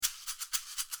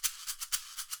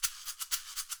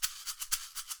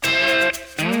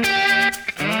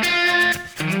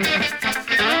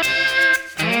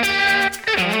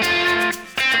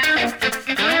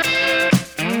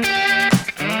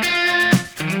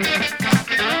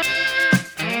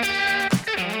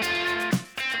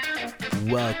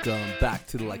Welcome back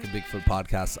to the Like a Bigfoot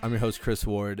podcast. I'm your host, Chris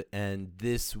Ward, and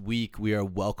this week we are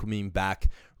welcoming back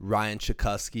Ryan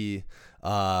Chakosky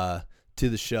to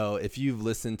the show. If you've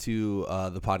listened to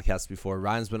the podcast before,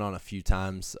 Ryan's been on a few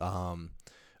times.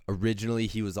 Originally,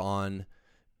 he was on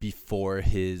before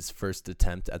his first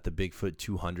attempt at the Bigfoot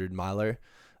 200 miler.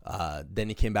 Then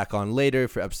he came back on later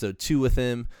for episode 2 with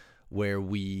him, where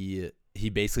he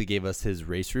basically gave us his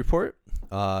race report,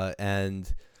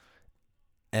 and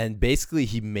basically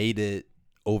he made it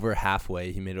over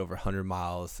halfway. He made it over 100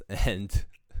 miles, and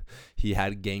he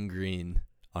had gangrene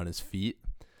on his feet,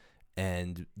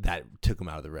 and that took him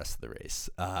out of the rest of the race.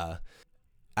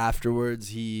 Afterwards,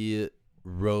 he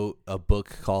wrote a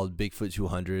book called Bigfoot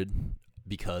 200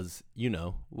 because,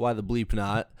 why the bleep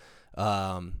not,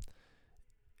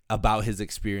 about his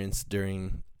experience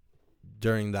during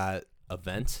that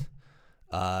event.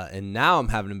 And now I'm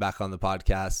having him back on the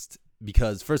podcast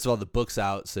because, first of all, the book's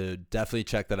out, so definitely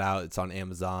check that out. It's on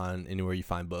Amazon, anywhere you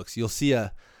find books. You'll see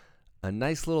a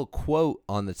nice little quote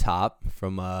on the top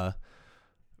from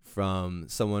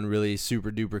someone really super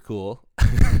duper cool.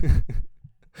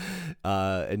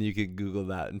 And you can Google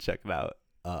that and check it out.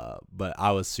 But I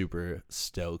was super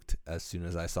stoked as soon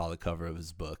as I saw the cover of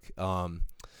his book. And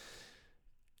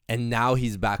now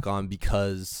he's back on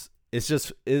because this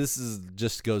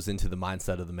just goes into the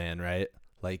mindset of the man, right?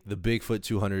 Like, the Bigfoot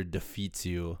 200 defeats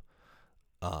you.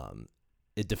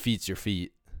 It defeats your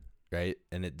feet, right?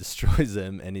 And it destroys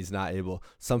him, and he's not able.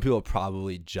 Some people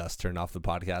probably just turned off the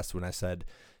podcast when I said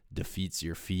defeats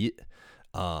your feet.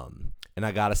 And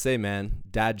I gotta say, man,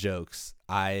 dad jokes.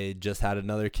 I just had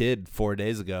another kid 4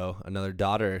 days ago, another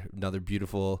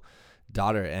beautiful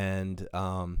daughter, and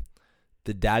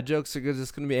the dad jokes are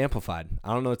just going to be amplified.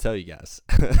 I don't know what to tell you guys.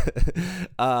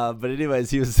 But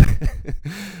anyways, he was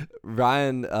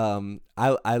Ryan.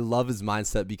 I love his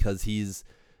mindset because he's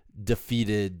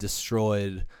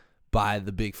destroyed by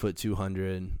the Bigfoot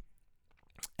 200.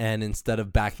 And instead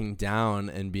of backing down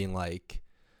and being like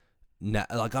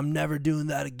I'm never doing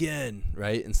that again,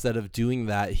 right? Instead of doing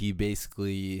that, he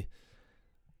basically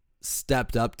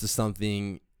stepped up to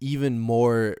something even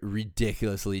more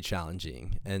ridiculously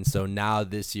challenging. And so now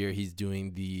this year he's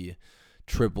doing the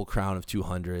Triple Crown of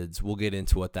 200s. We'll get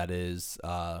into what that is.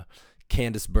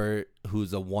 Candace Burt,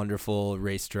 who's a wonderful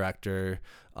race director.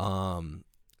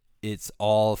 It's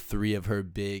all 3 of her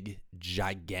big,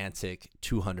 gigantic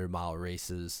 200-mile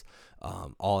races,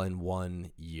 all in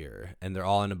 1 year. And they're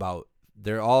all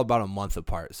about a month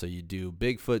apart. So you do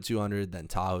Bigfoot 200, then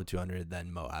Tahoe 200,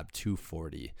 then Moab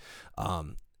 240.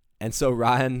 And so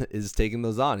Ryan is taking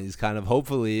those on. He's kind of,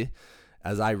 hopefully,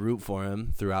 as I root for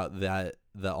him throughout the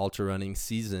ultra running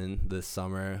season this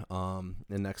summer and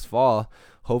next fall,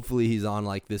 hopefully he's on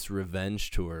like this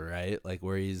revenge tour, right? Like,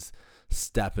 where he's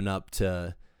stepping up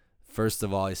to, first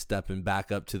of all, he's stepping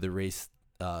back up to the race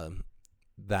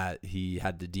that he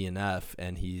had to DNF,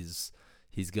 and he's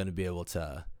going to be able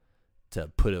to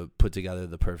put together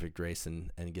the perfect race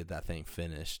and get that thing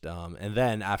finished. And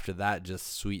then after that,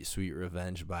 just sweet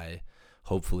revenge by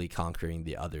hopefully conquering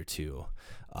the other 2.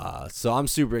 So I'm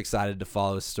super excited to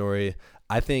follow his story.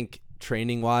 I think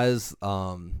training wise,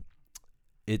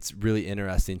 it's really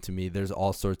interesting to me. There's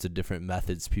all sorts of different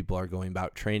methods people are going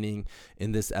about training.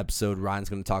 In this episode, Ryan's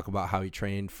going to talk about how he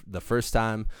trained the first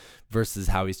time versus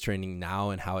how he's training now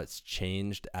and how it's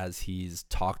changed as he's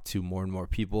talked to more and more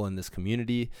people in this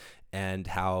community, and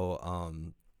how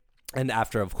and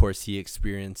after, of course, he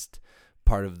experienced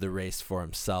part of the race for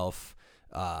himself.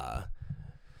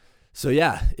 So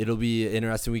yeah, it'll be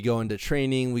interesting. We go into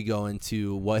training, we go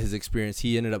into what his experience.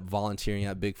 He ended up volunteering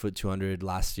at Bigfoot 200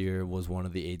 last year, was one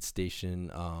of the aid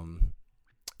station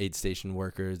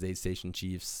workers, aid station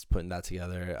chiefs, putting that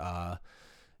together.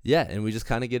 Yeah, and we just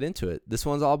kind of get into it. This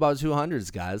one's all about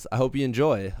 200s, guys. I hope you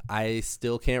enjoy. I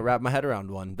still can't wrap my head around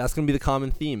one. That's going to be the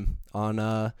common theme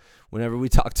on whenever we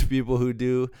talk to people who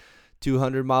do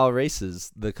 200-mile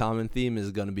races. The common theme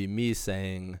is going to be me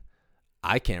saying,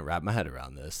 I can't wrap my head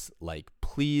around this. Like,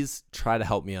 please try to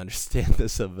help me understand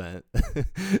this event.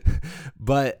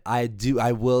 But I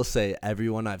will say,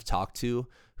 everyone I've talked to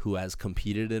who has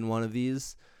competed in one of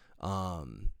these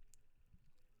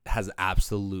has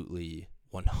absolutely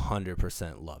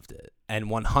 100% loved it, and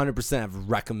 100% have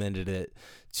recommended it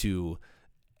to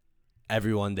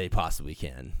everyone they possibly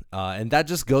can. And that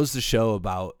just goes to show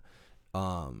about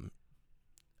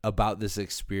this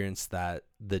experience that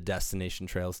the Destination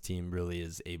Trails team really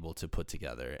is able to put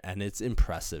together. And it's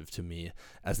impressive to me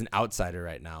as an outsider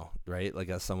right now, right? Like,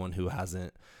 as someone who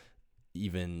hasn't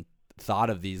even thought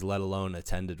of these, let alone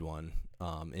attended one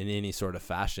in any sort of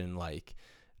fashion. Like,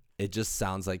 it just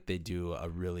sounds like they do a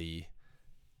really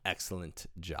excellent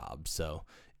job. So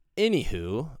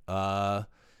anywho, I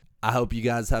hope you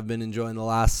guys have been enjoying the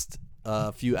last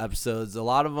few episodes. A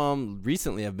lot of them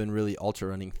recently have been really ultra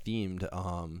running themed.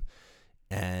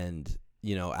 And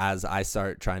you know, as I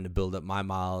start trying to build up my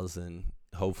miles and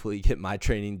hopefully get my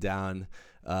training down,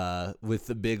 with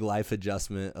the big life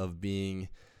adjustment of being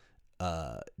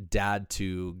dad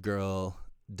to girl,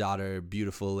 daughter,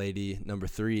 beautiful lady number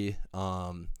 3,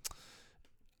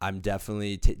 I'm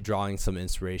definitely drawing some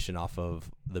inspiration off of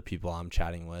the people I'm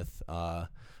chatting with,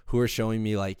 who are showing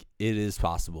me like it is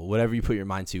possible. Whatever you put your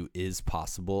mind to is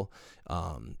possible.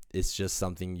 It's just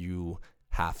something you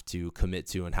have to commit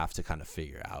to and have to kind of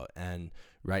figure out. And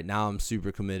right now I'm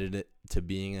super committed to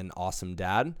being an awesome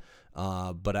dad.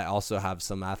 But I also have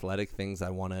some athletic things I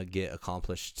want to get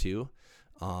accomplished too.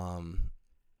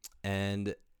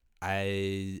 And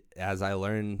as I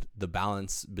learned the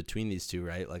balance between these two,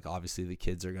 right? Like obviously the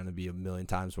kids are going to be a million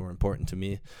times more important to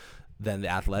me than the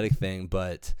athletic thing,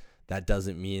 but that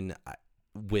doesn't mean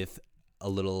with a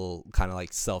little kind of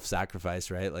like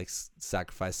self-sacrifice, right? Like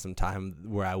sacrifice some time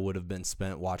where I would have been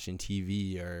spent watching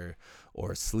TV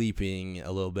or sleeping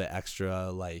a little bit extra.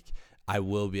 Like I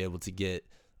will be able to get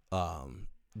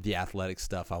the athletic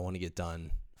stuff I want to get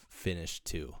done finished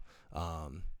too.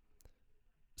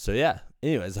 So yeah,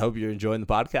 anyways, I hope you're enjoying the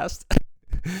podcast.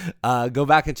 Go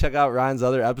back and check out Ryan's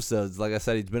other episodes. Like I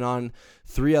said, he's been on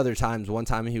 3 other times. One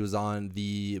time he was on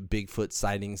the Bigfoot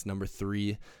sightings number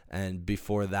 3. And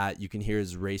before that, you can hear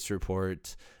his race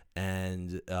report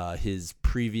and his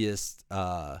previous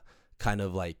kind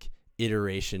of like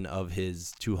iteration of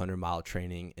his 200-mile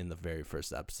training in the very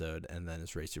first episode, and then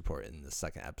his race report in the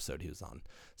second episode he was on.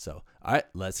 So, all right,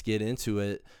 let's get into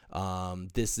it.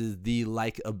 This is the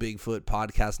Like a Bigfoot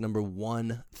podcast number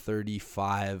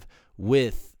 135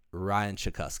 with Ryan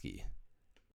Chikuski.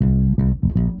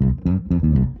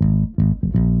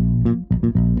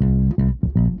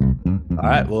 All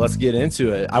right, well, let's get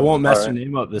into it. I won't mess your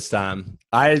name up this time.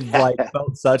 I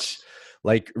felt such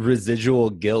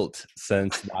residual guilt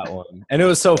since that one. And it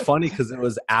was so funny because it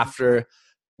was after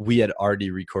we had already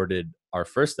recorded our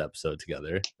first episode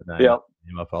together. And I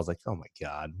came up, I was like, oh my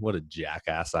God, what a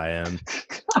jackass I am.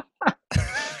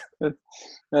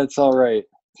 That's all right.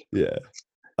 Yeah.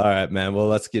 All right, man. Well,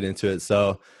 let's get into it.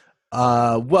 So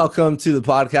welcome to the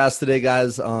podcast today,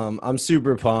 guys. I'm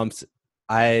super pumped.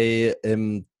 I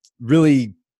am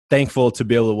really thankful to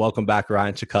be able to welcome back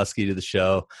Ryan Chikuski to the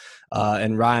show.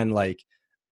 And Ryan,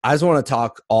 I just want to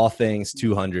talk all things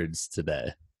 200s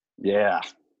today. Yeah.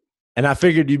 And I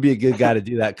figured you'd be a good guy to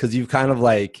do that because you've kind of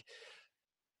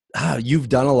you've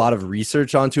done a lot of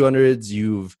research on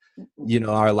 200s.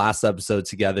 Our last episode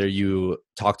together, you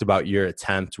talked about your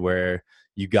attempt where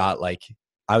you got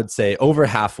I would say over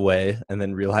halfway and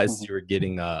then realized you were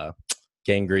getting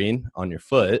gangrene on your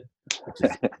foot,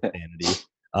 which is insanity.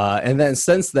 And then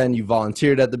since then you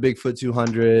volunteered at the Bigfoot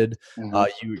 200.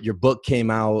 Your book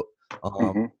came out.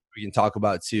 We can talk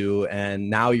about too, and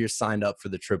now you're signed up for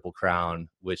the Triple Crown,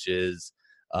 which is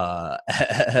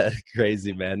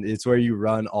crazy, man. It's where you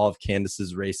run all of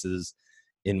Candace's races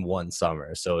in one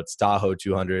summer. So it's Tahoe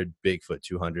 200, Bigfoot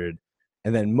 200,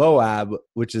 and then Moab,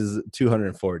 which is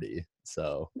 240.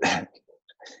 So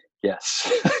yes.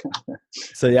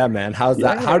 So yeah, man, how's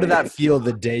that? How did that feel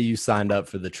the day you signed up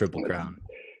for the Triple Crown?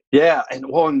 Yeah,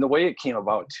 and the way it came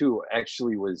about too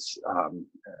actually was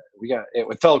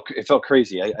it felt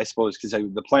crazy, I suppose, because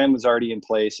the plan was already in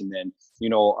place, and then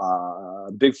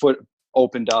Bigfoot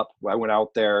opened up. I went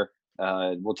out there.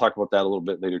 We'll talk about that a little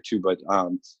bit later too, but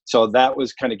so that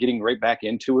was kind of getting right back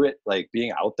into it, like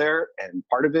being out there, and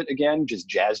part of it again just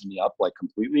jazzed me up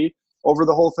completely over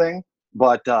the whole thing.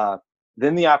 But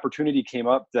then the opportunity came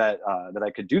up that I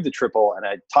could do the triple, and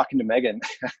talking to Megan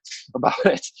about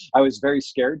it. I was very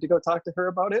scared to go talk to her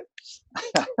about it.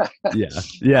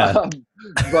 Yeah.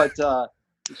 But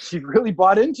she really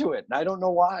bought into it, and I don't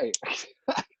know why.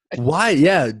 Why?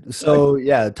 Yeah. So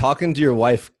yeah, talking to your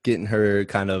wife, getting her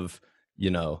kind of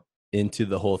into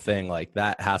the whole thing,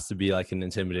 that has to be an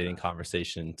intimidating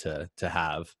conversation to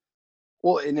have.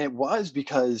 Well, and it was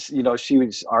because, she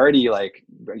was already I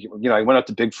went up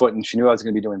to Bigfoot, and she knew I was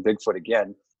going to be doing Bigfoot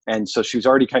again. And so she was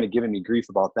already kind of giving me grief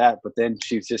about that. But then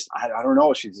she's just, I don't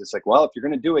know. She's just well, if you're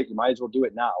going to do it, you might as well do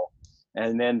it now.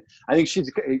 And then I think she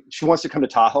wants to come to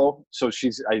Tahoe. So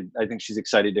I think she's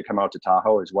excited to come out to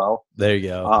Tahoe as well. There you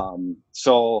go.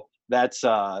 So that's,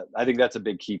 I think that's a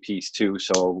big key piece too.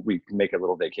 So we can make a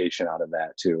little vacation out of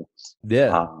that too.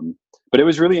 Yeah. But it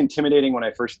was really intimidating when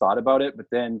I first thought about it. But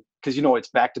then, because it's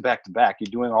back to back to back,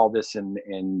 you're doing all this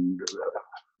in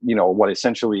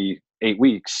essentially 8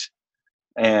 weeks,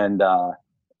 and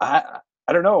I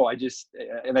I don't know.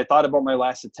 And I thought about my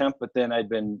last attempt, but then I've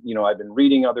been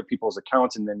reading other people's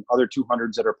accounts and then other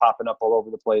 200s that are popping up all over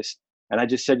the place. And I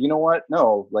just said, you know what?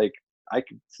 No, like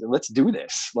let's do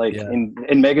this. Like, Yeah.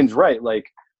 and Megan's right. Like,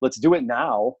 let's do it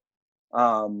now.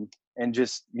 And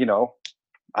just, I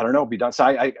don't know, be done. So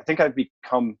I think I've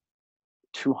become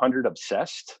 200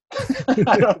 obsessed.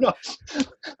 I don't know.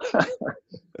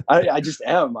 I just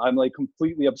am. I'm like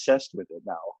completely obsessed with it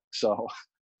now. So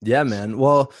yeah, man.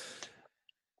 Well,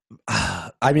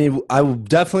 I mean, I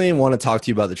definitely want to talk to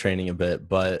you about the training a bit,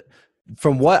 but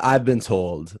from what I've been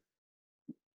told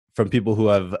from people who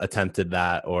have attempted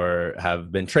that or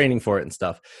have been training for it and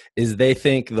stuff, is they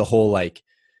think the whole like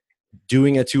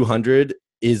doing a 200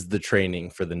 is the training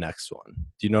for the next one.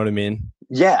 Do you know what I mean?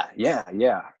 Yeah.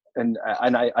 And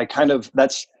I kind of,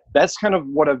 that's kind of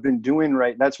what I've been doing,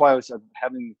 right? That's why I was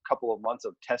having a couple of months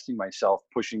of testing myself,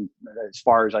 pushing as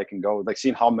far as I can go, like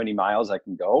seeing how many miles I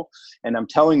can go. And I'm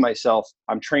telling myself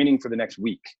I'm training for the next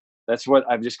week. That's what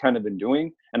I've just kind of been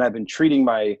doing. And I've been treating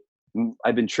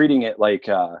it like,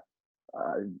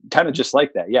 kind of just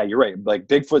like that. Yeah, you're right. Like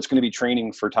Bigfoot's going to be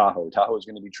training for Tahoe. Tahoe is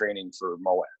going to be training for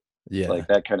Moab. Yeah. Like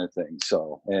that kind of thing.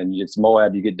 So, and it's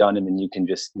Moab, you get done and then you can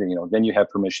just, then you have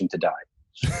permission to die.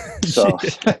 So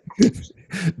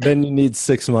then you need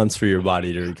 6 months for your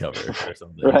body to recover or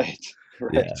something. Right.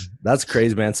 Yeah, that's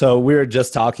crazy, man. So we were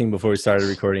just talking before we started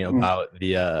recording about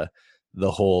the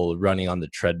whole running on the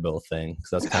treadmill thing.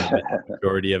 So that's kind of the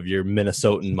majority of your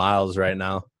Minnesotan miles right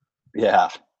now. Yeah.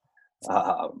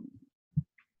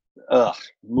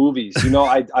 Movies.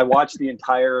 I watched the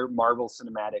entire Marvel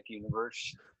Cinematic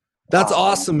Universe. That's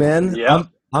awesome, man. Yeah.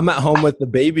 I'm at home with the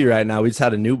baby right now. We just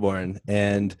had a newborn,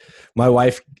 and my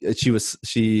wife, I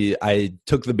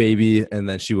took the baby and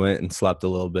then she went and slept a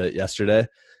little bit yesterday,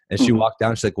 and she walked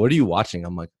down. She's like, "What are you watching?"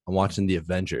 I'm like, "I'm watching the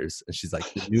Avengers." And she's like,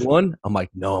 "The new one?" I'm like,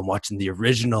 "No, I'm watching the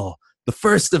original, the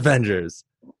first Avengers."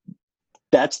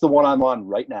 That's the one I'm on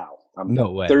right now.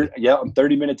 No way. I'm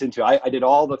 30 minutes into it. I did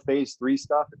all the phase 3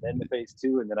 stuff and then the phase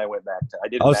 2, and then I went back to, I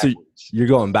did it backwards. So you're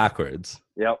going backwards.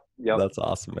 Yep. That's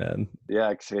awesome, man.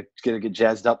 Yeah, it's gonna get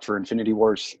jazzed up for Infinity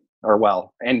Wars, or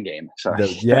Endgame. Sorry.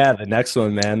 The next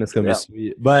one, man. It's gonna be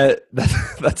sweet. But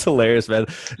that's hilarious, man.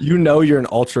 You're an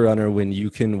ultra runner when you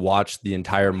can watch the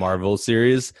entire Marvel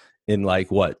series in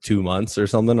 2 months or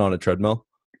something on a treadmill.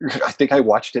 I think I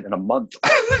watched it in a month.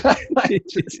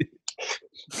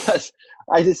 Because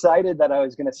I decided that I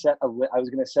was going to set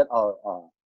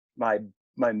my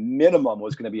minimum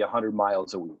was going to be 100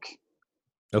 miles a week.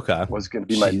 Okay. Was going to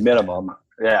be my minimum.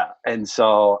 Yeah. And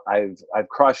so I've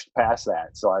crushed past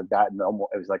that. So I've gotten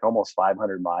almost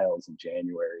 500 miles in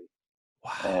January.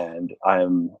 Wow.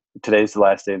 And today's the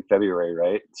last day in February,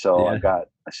 right? So I've got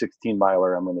a 16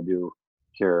 miler I'm going to do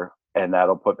here, and I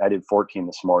did 14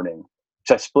 this morning.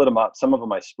 So I split them up. Some of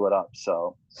them I split up.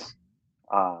 So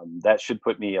that should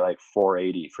put me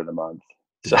 480 for the month.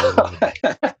 So.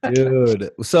 Dude.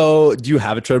 So do you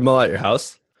have a treadmill at your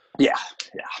house? Yeah.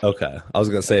 Okay. I was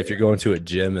going to say, if you're going to a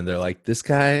gym and they're like, this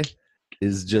guy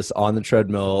is just on the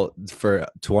treadmill for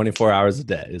 24 hours a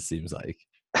day, it seems like.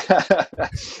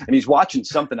 And he's watching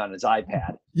something on his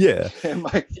iPad. Yeah.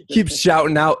 Keeps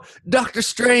shouting out, "Dr.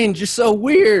 Strange, you're so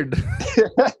weird."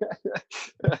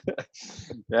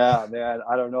 Yeah, man.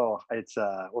 I don't know. It's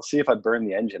we'll see if I burn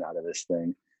the engine out of this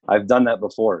thing. I've done that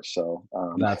before, so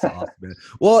that's awesome, man.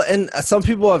 Well, and some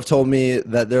people have told me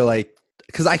that they're like,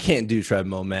 because I can't do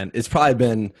treadmill, man. It's probably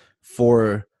been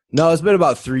it's been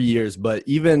about 3 years, but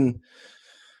even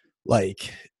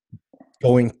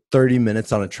going 30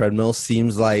 minutes on a treadmill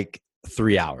seems like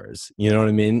 3 hours. You know what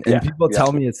I mean? And people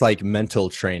tell me it's like mental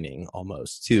training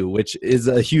almost too, which is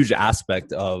a huge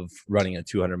aspect of running a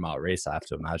 200-mile race, I have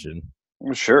to imagine.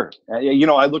 Sure.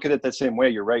 I look at it the same way.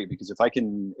 You're right, because if I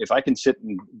can sit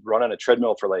and run on a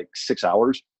treadmill for 6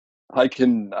 hours, I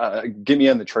can get me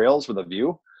on the trails with a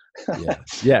view. Yeah,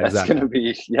 that's exactly. Gonna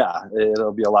be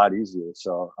it'll be a lot easier.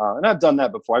 So and I've done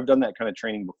that before. I've done that kind of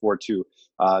training before too.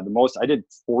 The most I did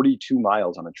 42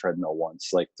 miles on a treadmill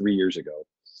once, 3 years ago.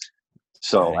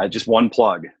 So I just one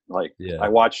plug. I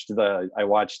watched the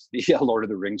Lord of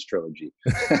the Rings trilogy.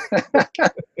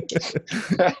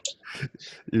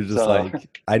 You're just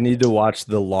I need to watch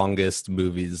the longest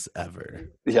movies ever.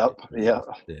 Yep. Yeah.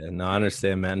 Yeah. No, I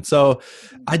understand, man. So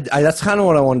I that's kind of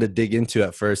what I wanted to dig into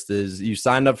at first. Is you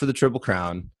signed up for the Triple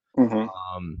Crown. Mm-hmm.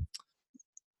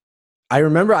 I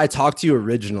remember I talked to you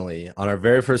originally on our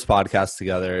very first podcast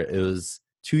together. It was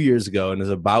 2 years ago, and it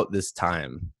was about this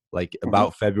time.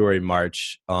 About February,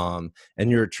 March, and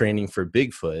you're training for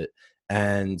Bigfoot.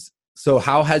 And so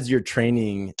how is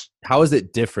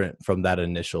it different from that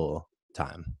initial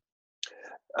time?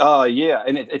 Yeah,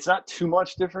 and it's not too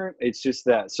much different. It's just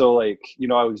that, so like,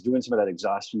 I was doing some of that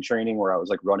exhaustion training where I was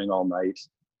like running all night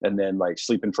and then like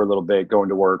sleeping for a little bit, going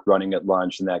to work, running at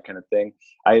lunch, and that kind of thing.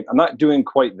 I'm not doing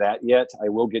quite that yet. I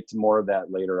will get to more of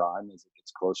that later on as it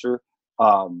gets closer.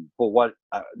 But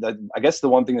I guess the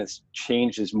one thing that's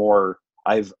changed is more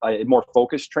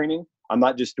focused training. I'm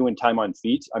not just doing time on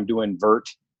feet. I'm doing vert,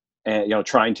 and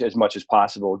trying to, as much as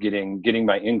possible, getting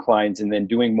my inclines, and then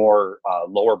doing more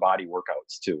lower body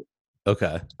workouts too.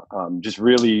 Okay. Just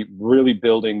really really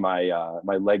building my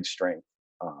leg strength,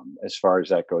 as far as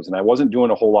that goes, and I wasn't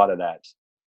doing a whole lot of that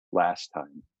last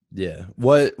time. Yeah.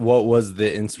 What was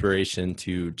the inspiration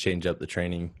to change up the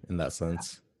training in that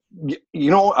sense?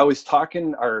 I was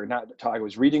talking, or not talking, I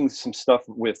was reading some stuff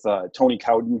with Tony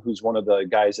Cowden, who's one of the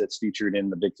guys that's featured in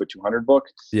the Bigfoot 200 book.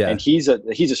 Yeah. And he's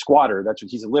a squatter.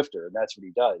 He's a lifter. And that's what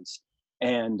he does.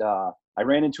 And I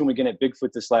ran into him again at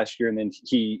Bigfoot this last year. And then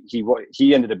he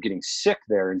ended up getting sick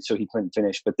there. And so he couldn't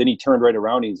finish. But then he turned right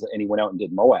around and he went out and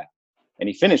did Moab. And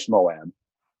he finished Moab.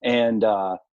 And,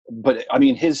 but I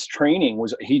mean, his training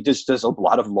he just does a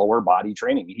lot of lower body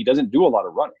training. He doesn't do a lot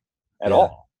of running at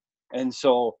all. And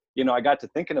so, I got to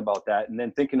thinking about that, and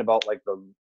then thinking about like the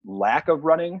lack of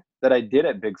running that I did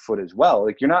at Bigfoot as well.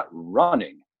 Like, you're not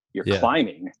running, you're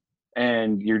climbing,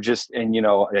 and I just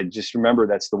remember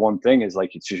that's the one thing, is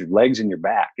like, it's just your legs and your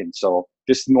back. And so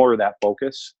just more of that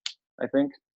focus, I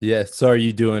think. Yeah. So are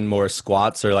you doing more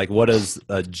squats, or like, what does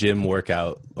a gym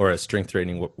workout or a strength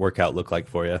training workout look like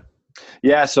for you?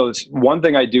 Yeah, so it's one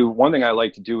thing I do. One thing I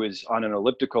like to do is on an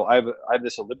elliptical. I have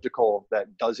this elliptical that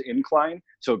does incline,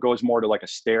 so it goes more to like a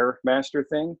Stairmaster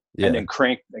thing, and then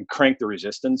crank the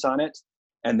resistance on it,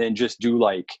 and then just do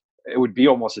like, it would be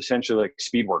almost essentially like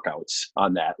speed workouts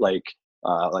on that, like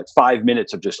 5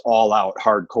 minutes of just all out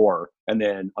hardcore, and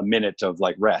then a minute of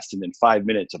like rest, and then 5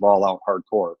 minutes of all out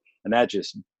hardcore, and that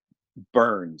just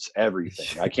burns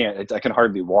everything. I can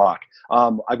hardly walk.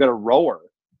 I've got a rower.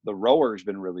 The rower's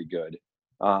been really good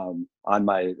on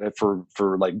my for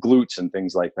like glutes and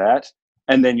things like that.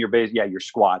 And then your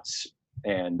squats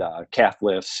and calf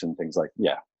lifts and things like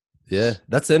Yeah,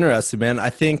 that's interesting, man. I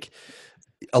think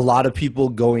a lot of people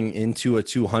going into a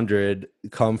 200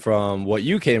 come from what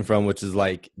you came from, which is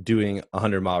like doing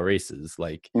 100-mile races,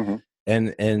 like,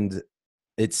 and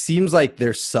it seems like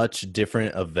there's such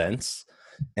different events,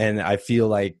 and I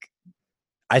think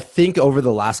over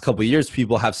the last couple of years,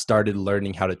 people have started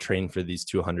learning how to train for these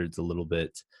 200s a little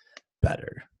bit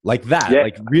better. Like that,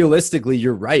 like realistically,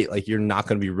 you're right. Like, you're not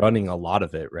going to be running a lot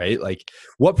of it, right? Like,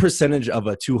 what percentage of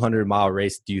a 200-mile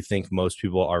race do you think most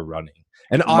people are running?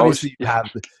 And obviously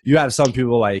you have some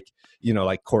people like,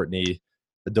 like Courtney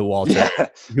DeWalter,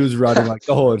 who's running like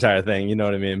the whole entire thing. You know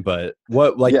what I mean? But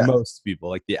most people,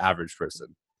 like the average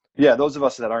person. Yeah, those of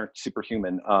us that aren't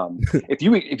superhuman.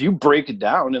 If you break it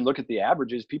down and look at the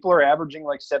averages, people are averaging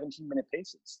like 17-minute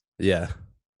paces. Yeah.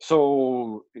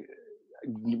 So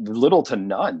little to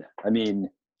none. I mean,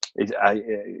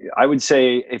 I would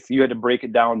say if you had to break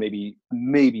it down, maybe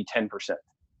 10%.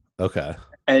 Okay.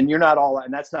 And you're not all,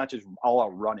 and that's not just all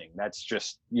out running. That's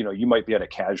just, you might be at a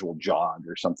casual jog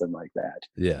or something like that.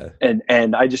 Yeah.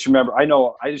 And I just remember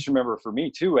for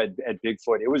me too, at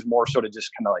Bigfoot, it was more so to just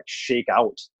kind of like shake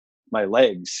out my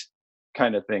legs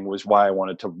kind of thing, was why I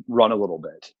wanted to run a little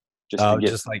bit.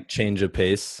 Just like change of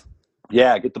pace.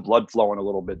 Yeah. Get the blood flowing a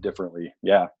little bit differently.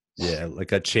 Yeah. Yeah.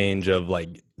 Like a change of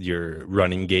like your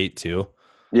running gait too.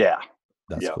 Yeah.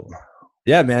 That's cool.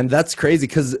 Yeah, man, that's crazy,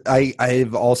 because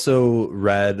I've also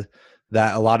read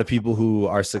that a lot of people who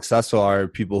are successful are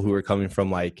people who are coming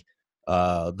from like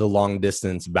the long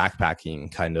distance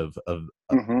backpacking kind of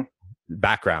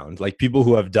background, like people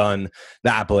who have done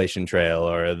the Appalachian Trail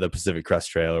or the Pacific Crest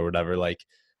Trail or whatever. Like,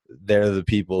 they're the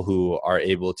people who are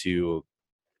able to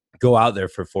go out there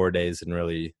for 4 days and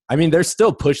really, I mean, they're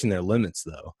still pushing their limits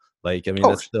though. Like, I mean,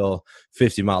 that's still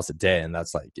 50 miles a day, and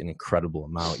that's like an incredible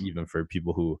amount, even for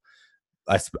people who,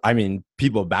 I mean,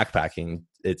 people backpacking,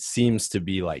 it seems to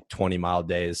be like 20-mile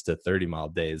days to 30-mile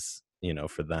days,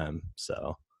 for them.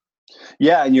 So,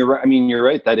 yeah, and you're right. I mean, you're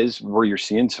right. That is where you're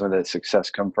seeing some of that success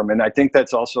come from, and I think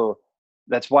that's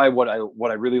why what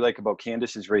I really like about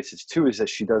Candace's races too is that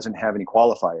she doesn't have any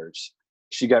qualifiers.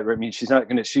 She's not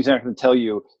going to tell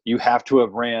you have to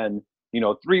have ran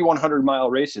 3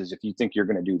 100-mile races if you think you're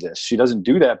going to do this. She doesn't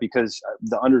do that, because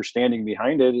the understanding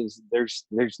behind it is there's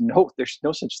no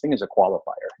such thing as a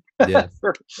qualifier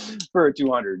for a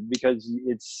 200, because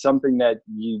it's something that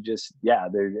you just,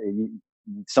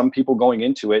 some people going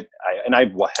into it.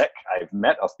 I've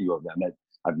met a few of them.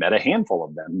 I've met a handful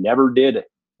of them. Never did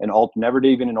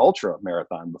even an ultra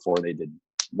marathon before they did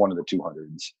one of the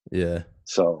 200s. Yeah.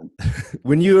 So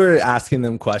when you were asking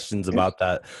them questions about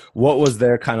that, what was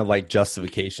their kind of like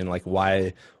justification? Like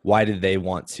why did they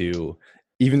want to,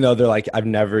 even though they're like, I've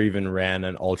never even ran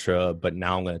an ultra, but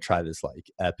now I'm going to try this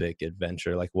like epic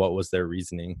adventure. Like what was their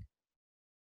reasoning?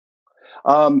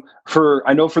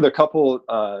 I know for the couple,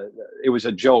 it was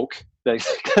a joke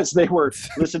because they were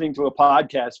listening to a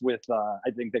podcast with,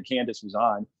 I think that Candace was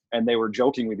on, and they were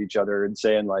joking with each other and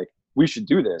saying like, we should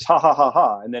do this, ha ha ha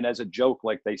ha. And then as a joke,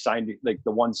 like they signed, like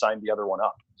the one signed the other one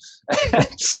up.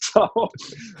 So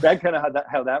that kind of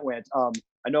how that went.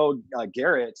 I know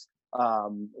Garrett,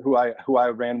 who I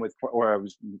ran with, who I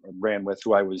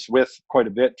was with quite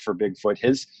a bit for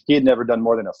Bigfoot. He had never done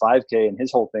more than a 5K, and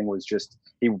his whole thing was just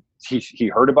he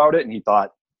heard about it and he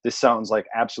thought, this sounds like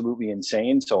absolutely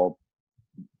insane. So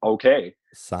okay,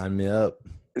 sign me up.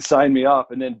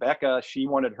 And then Becca, she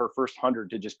wanted her first 100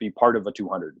 to just be part of a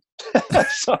 200.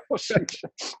 So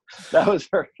that was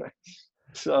her.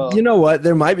 So you know what?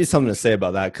 There might be something to say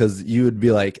about that, because you would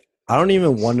be like, I don't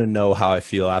even want to know how I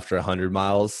feel after 100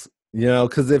 miles. You know,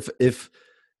 because if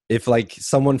like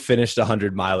someone finished a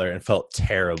 100 miler and felt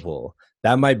terrible,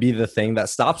 that might be the thing that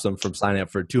stops them from signing up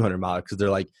for a 200 miler, because they're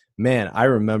like, man, I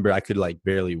remember I could like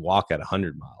barely walk at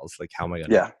 100 miles. Like, how am I going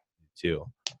to do too?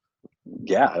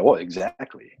 Yeah, well,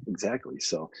 exactly.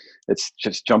 So it's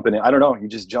just jumping in. I don't know. You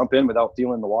just jump in without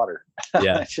feeling the water.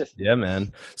 Yeah. Yeah,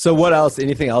 man. So what else?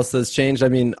 Anything else that's changed? I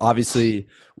mean, obviously,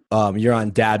 you're on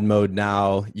dad mode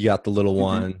now. You got the little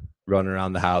one running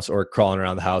around the house or crawling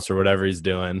around the house or whatever he's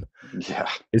doing. Yeah.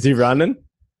 Is he running?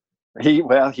 He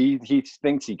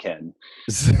thinks he can.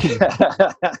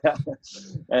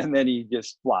 And then he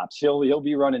just flops. He'll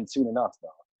be running soon enough though.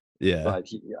 Yeah. But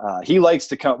he likes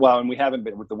to come. Well, and we haven't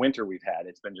been with the winter we've had.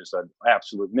 It's been just an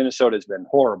absolute. Minnesota's been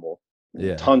horrible.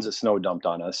 Yeah. Tons of snow dumped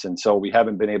on us, and so we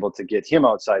haven't been able to get him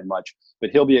outside much. But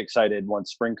he'll be excited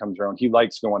once spring comes around. He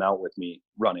likes going out with me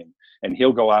running, and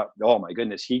he'll go out. Oh my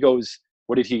goodness, he goes.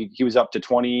 What did he? He was up to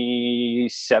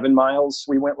 27 miles.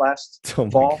 We went last fall.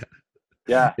 God.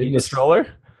 Yeah, in the stroller.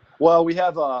 Well, we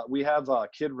have a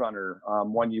kid runner.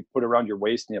 One you put around your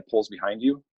waist and it pulls behind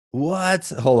you. What?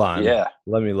 Hold on. Yeah.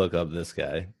 Let me look up this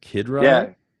guy. Kid runner? Yeah,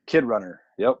 kid runner.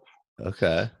 Yep.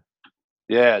 Okay.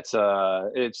 Yeah,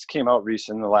 it's came out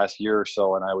recent in the last year or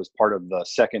so, and I was part of the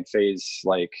second phase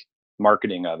like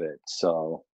marketing of it.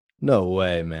 So no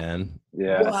way, man.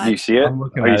 Yeah. What? Do you see it? I'm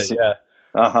looking at it, yeah.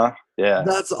 Uh-huh. Yeah.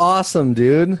 That's awesome,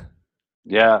 dude.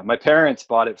 Yeah. My parents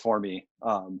bought it for me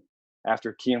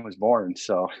after Kian was born.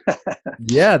 So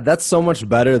yeah, that's so much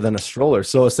better than a stroller.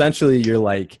 So essentially you're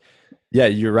like, yeah,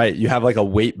 you're right. You have like a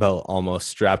weight belt almost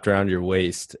strapped around your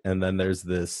waist, and then there's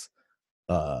this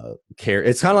care.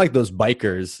 It's kind of like those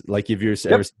bikers, like if you're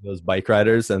ever seen those bike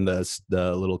riders and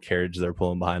the little carriage they're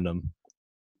pulling behind them.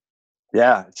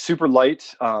 Yeah, it's super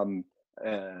light. Kian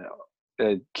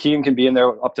can be in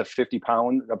there up to 50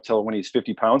 pounds, up till when he's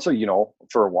 50 pounds. So,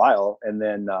 for a while, and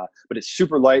then, but it's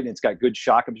super light and it's got good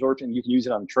shock absorption. You can use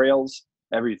it on trails,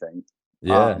 everything.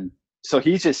 Yeah. So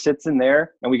he just sits in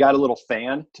there, and we got a little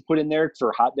fan to put in there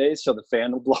for hot days, so the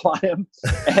fan will blow on him.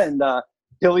 And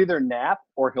he'll either nap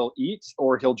or he'll eat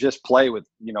or he'll just play with,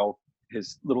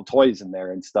 his little toys in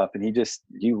there and stuff. And he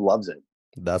loves it.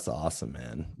 That's awesome,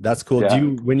 man. That's cool. Yeah.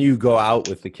 When you go out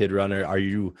with the kid runner, are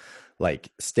you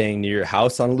like staying near your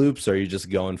house on loops, or are you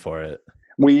just going for it?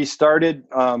 We started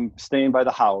staying by the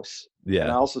house. Yeah.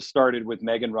 And I also started with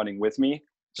Megan running with me.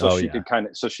 So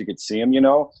she could see him,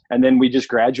 and then we just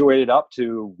graduated up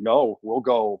to, no, we'll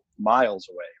go miles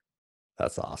away.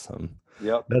 That's awesome.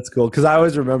 Yep. That's cool. Cause I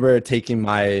always remember taking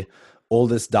my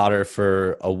oldest daughter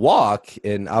for a walk,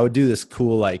 and I would do this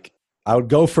cool, like I would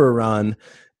go for a run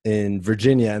in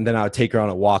Virginia, and then I would take her on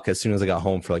a walk as soon as I got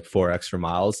home for like 4 extra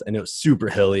miles. And it was super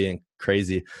hilly and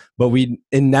crazy, but we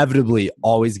inevitably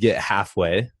always get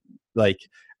halfway. Like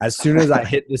as soon as I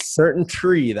hit this certain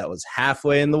tree that was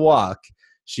halfway in the walk,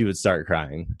 she would start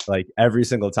crying like every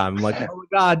single time. I'm like, oh my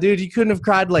God, dude, you couldn't have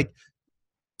cried like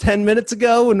 10 minutes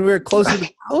ago when we were closer to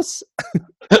the house.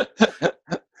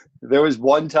 There was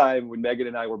one time when Megan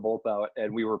and I were both out,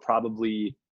 and we were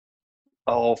probably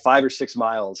 5 or 6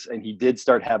 miles, and he did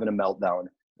start having a meltdown.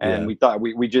 And we thought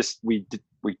we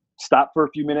stopped for a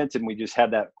few minutes, and we just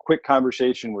had that quick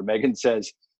conversation where Megan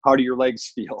says, how do your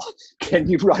legs feel? Can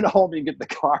you run home and get the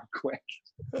car quick?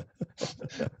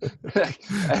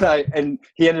 and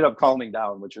he ended up calming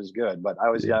down, which was good. But I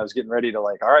was getting ready to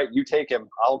like, all right, you take him,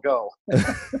 I'll go.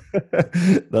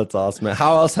 That's awesome, man.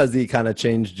 How else has he kind of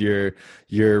changed your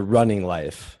running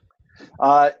life?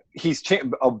 He's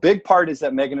changed. A big part is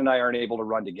that Megan and I aren't able to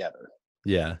run together.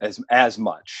 Yeah. As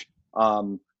much.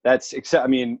 that's except, I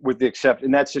mean, with the except,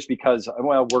 and that's just because,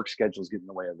 well, work schedules get in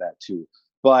the way of that too.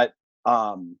 But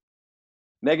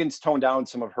Megan's toned down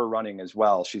some of her running as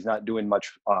well. She's not doing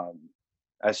much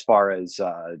as far as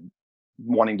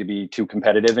wanting to be too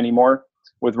competitive anymore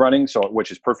with running. So,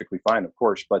 which is perfectly fine, of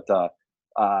course. But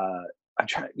I'm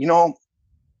trying,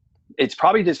 it's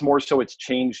probably just more so it's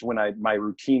changed when my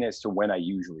routine as to when I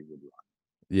usually would run.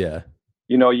 Yeah.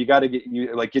 You got to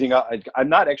getting up. I'm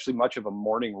not actually much of a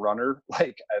morning runner,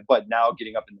 but now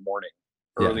getting up in the morning,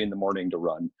 early in the morning to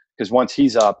run. Because once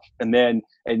he's up and then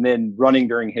running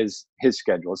during his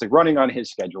schedule, it's like running on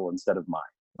his schedule instead of mine.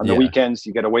 On the weekends,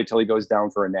 you got to wait till he goes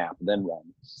down for a nap and then run.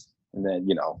 And then,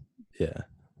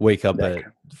 wake up at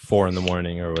 4 a.m.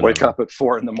 or whatever. Wake up at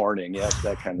 4 a.m. Yeah,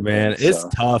 that kind of man, thing. it's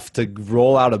tough to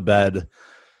roll out of bed.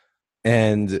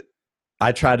 And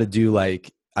I try to do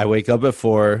I wake up at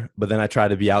 4, but then I try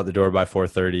to be out the door by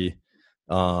 4:30.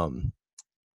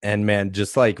 And man,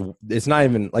 just it's not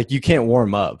even you can't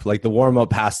warm up. The warm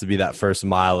up has to be that first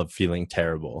mile of feeling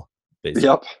terrible. Basically.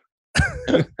 Yep.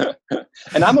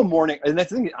 And I'm a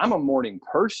morning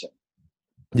person.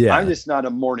 Yeah. I'm just not a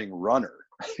morning runner.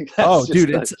 Dude,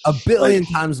 it's a billion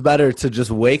times better to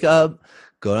just wake up,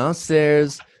 go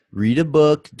downstairs, read a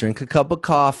book, drink a cup of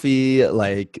coffee.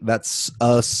 That's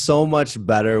a so much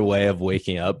better way of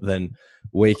waking up than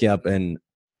waking up and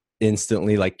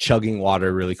instantly chugging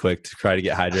water really quick to try to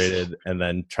get hydrated and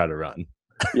then try to run.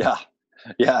 Yeah,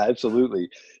 absolutely.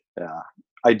 Yeah.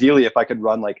 Ideally, if I could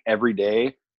run every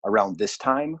day around this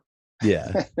time.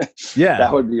 Yeah.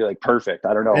 That would be perfect.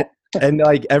 I don't know. And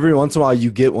every once in a while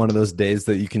you get one of those days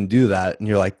that you can do that and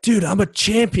you're like, dude, I'm a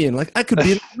champion. I could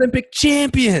be an Olympic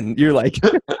champion. You're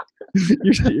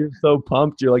you're so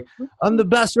pumped. You're I'm the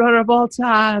best runner of all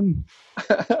time.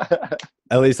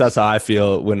 At least that's how I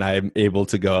feel when I'm able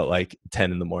to go at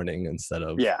 10 in the morning instead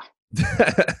of. Yeah.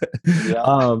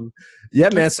 Yeah,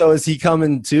 man. So is he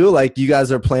coming too? You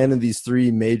guys are planning these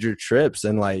 3 major trips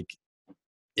and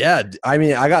yeah, I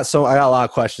mean, I got a lot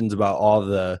of questions about all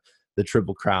the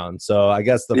Triple Crown. So I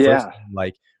guess the first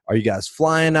one, are you guys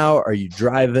flying out? Are you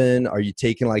driving? Are you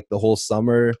taking the whole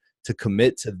summer to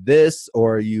commit to this,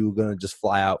 or are you going to just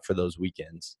fly out for those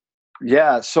weekends?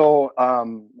 Yeah. So a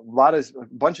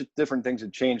bunch of different things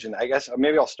have changed. And I guess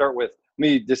maybe I'll start with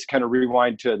me just kind of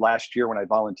rewind to last year when I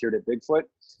volunteered at Bigfoot.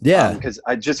 Yeah. Because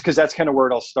that's kind of where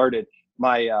it all started.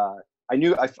 I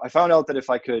found out that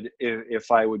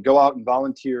if I would go out and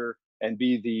volunteer and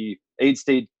be the aid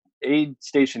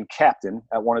station captain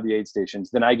at one of the aid stations,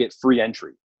 then I get free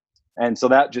entry. And so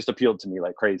that just appealed to me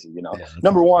like crazy,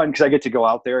 Number one, because I get to go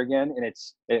out there again.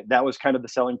 And that was kind of the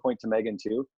selling point to Megan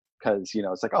too. Because,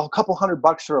 it's a couple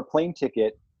 $100 for a plane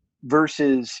ticket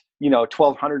versus,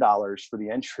 $1,200 for the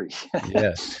entry.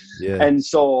 Yeah. And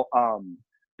so,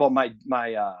 but my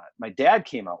dad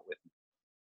came out with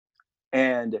me,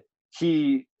 and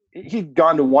he'd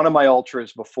gone to one of my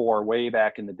ultras before, way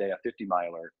back in the day, a 50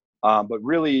 miler. But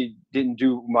really didn't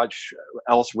do much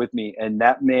else with me. And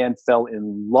that man fell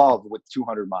in love with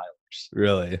 200 milers.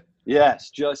 Really?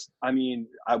 Yes.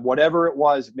 Whatever it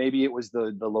was, maybe it was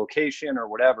the location or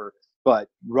whatever, but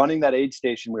running that aid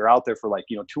station, we were out there for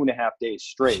 2.5 days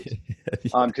straight.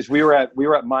 Cause we were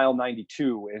at mile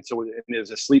 92. And so it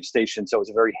was a sleep station. So it was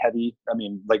a very heavy,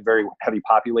 very heavy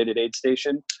populated aid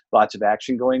station, lots of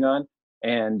action going on.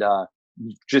 And,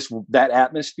 just that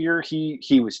atmosphere,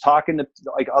 he was talking to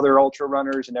other ultra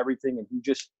runners and everything, and he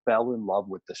just fell in love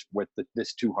with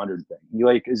this 200 thing.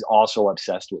 He is also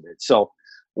obsessed with it. So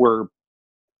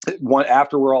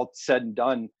after we're all said and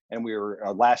done, and we were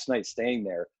last night staying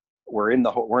there, we're in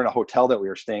a hotel that we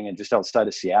were staying in just outside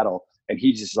of Seattle, and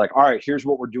he's just all right, here's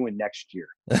what we're doing next year.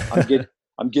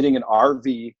 I'm getting an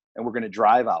RV, and we're going to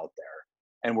drive out there,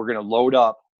 and we're going to load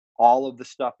up all of the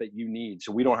stuff that you need,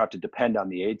 so we don't have to depend on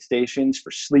the aid stations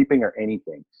for sleeping or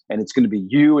anything. And it's going to be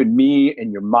you and me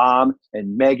and your mom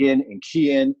and Megan and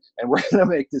Kian, and we're going to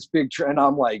make this big trip. And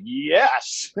I'm like,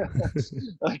 yes,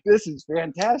 this is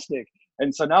fantastic.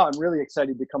 And so now I'm really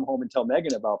excited to come home and tell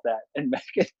Megan about that. And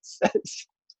Megan says,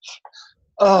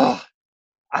 "Oh,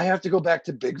 I have to go back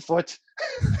to Bigfoot."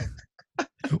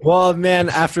 Well, man,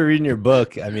 after reading your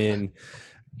book,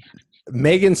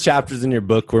 Megan's chapters in your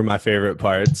book were my favorite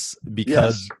parts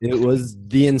because it was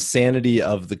the insanity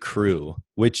of the crew,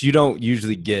 which you don't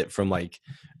usually get from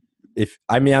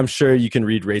I'm sure you can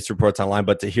read race reports online,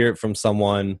 but to hear it from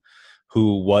someone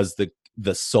who was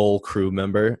the sole crew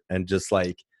member and just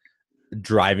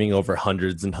driving over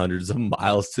hundreds and hundreds of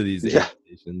miles to these aid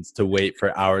stations to wait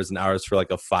for hours and hours for a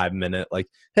 5-minute,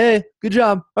 hey, good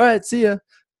job. All right, see ya.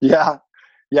 Yeah.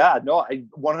 Yeah. No, I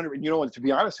 100, to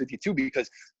be honest with you too, because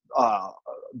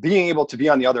being able to be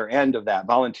on the other end of that,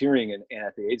 volunteering and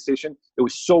at the aid station, it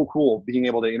was so cool being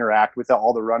able to interact with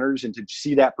all the runners and to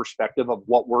see that perspective of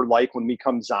what we're like when we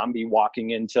come zombie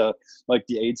walking into like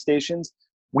the aid stations.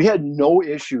 We had no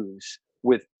issues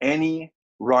with any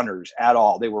runners at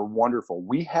all. They were wonderful.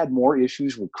 We had more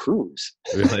issues with crews.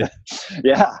 Really?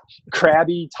 Yeah.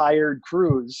 Crabby, tired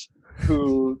crews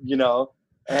who,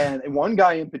 and one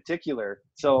guy in particular.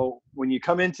 So when you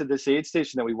come into this aid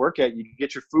station that we work at, you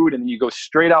get your food and then you go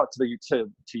straight out to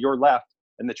your left,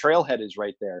 and the trailhead is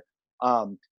right there.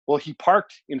 Well, he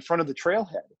parked in front of the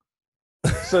trailhead.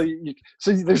 So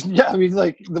there's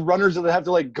like the runners that have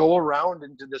to like go around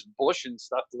into this bush and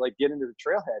stuff to like get into the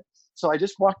trailhead. So I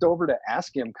just walked over to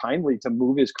ask him kindly to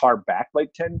move his car back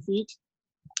like 10 feet,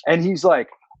 and he's like,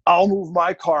 "I'll move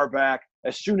my car back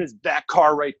as soon as that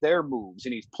car right there moves,"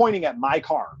 and he's pointing at my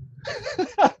car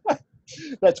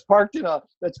that's parked in a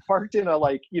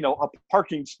like a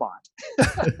parking spot.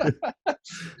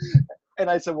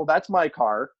 And I said, "Well, that's my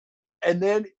car," and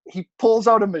then he pulls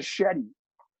out a machete.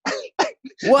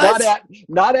 What?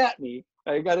 Not at me.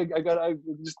 I gotta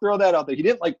just throw that out there. He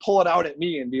didn't like pull it out at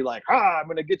me and be like, I'm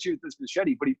gonna get you with this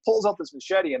machete. But he pulls out this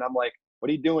machete, and I'm like, "What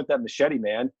are you doing with that machete,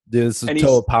 man?" Dude, this is a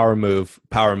total power move.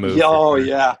 Oh,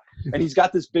 yeah. And he's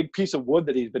got this big piece of wood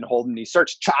that he's been holding. He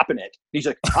starts chopping it. He's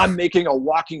like, "I'm making a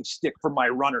walking stick for my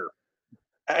runner."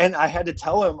 And I had to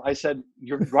tell him, I said,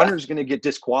 "Your runner's gonna get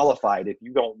disqualified if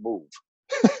you don't move."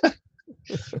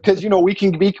 Because we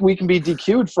can be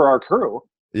DQ'd for our crew.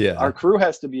 Yeah. Our crew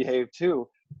has to behave too.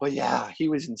 But yeah, he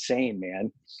was insane,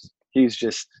 man. He's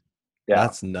just, yeah.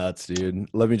 That's nuts, dude.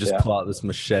 Let me just pull out this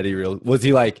machete was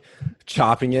he like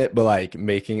chopping it but like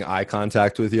making eye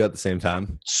contact with you at the same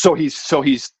time? So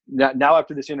he's now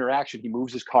after this interaction, he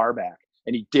moves his car back,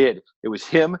 and he did. It was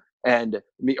him and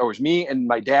me, or it was me and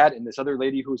my dad and this other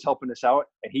lady who was helping us out,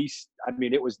 and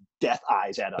it was death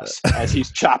eyes at us as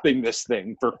he's chopping this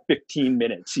thing for 15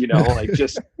 minutes, like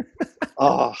just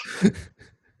oh,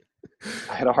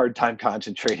 I had a hard time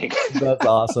concentrating. That's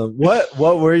awesome. What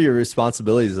were your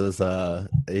responsibilities as a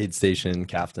aid station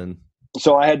captain?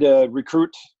 So I had to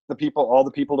recruit all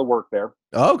the people to work there.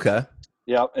 Oh, okay.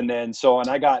 Yeah. And then,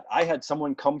 I had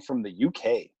someone come from the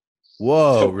UK.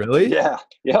 Whoa, really? Yeah.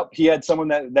 Yep. He had someone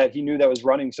that he knew that was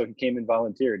running. So he came and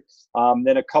volunteered.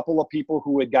 Then a couple of people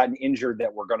who had gotten injured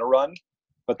that were going to run,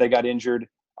 but they got injured.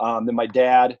 Then my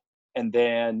dad, and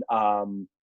then,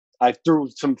 I threw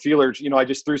some feelers, I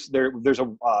just threw there was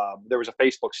a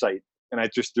Facebook site, and I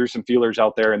just threw some feelers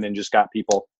out there and then just got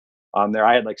people there.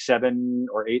 I had like 7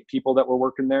 or 8 people that were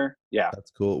working there. Yeah. That's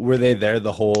cool. Were they there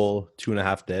the whole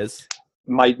 2.5 days?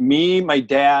 My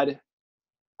dad,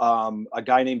 a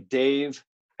guy named Dave,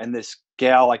 and this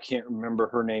gal, I can't remember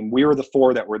her name. We were the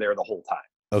 4 that were there the whole time.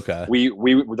 Okay. We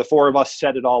were the 4 of us,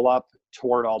 set it all up,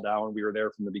 tore it all down. We were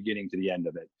there from the beginning to the end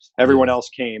of it. Everyone else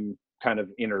came kind of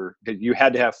you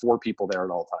had to have 4 people there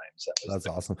at all times. That's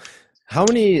awesome. How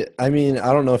many, I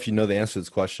don't know if you know the answer to this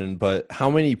question, but how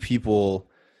many people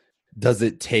does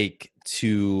it take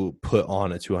to put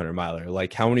on a 200 miler?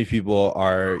 Like how many people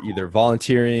are either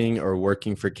volunteering or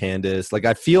working for Candace? Like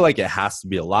I feel like it has to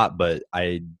be a lot, but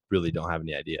I really don't have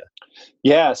any idea.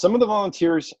 Yeah, some of the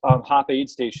volunteers hop aid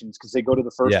stations because they go to the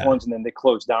first ones and then they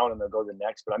close down and they'll go to the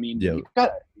next. But you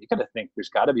gotta think there's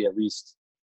got to be at least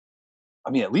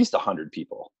 100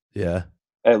 people. Yeah.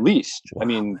 At least.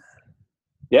 Wow.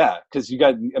 Yeah, because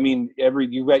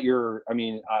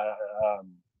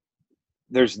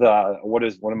there's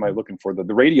what am I looking for? The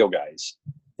radio guys.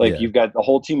 Like you've got the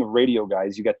whole team of radio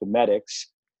guys. You got the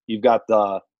medics. You've got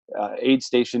the aid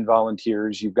station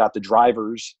volunteers. You've got the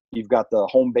drivers. You've got the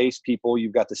home base people.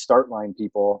 You've got the start line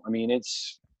people.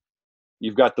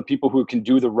 You've got the people who can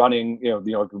do the running.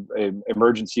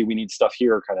 Emergency. We need stuff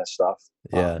here, kind of stuff.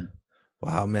 Yeah.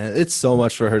 Wow, man. It's so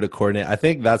much for her to coordinate. I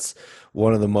think that's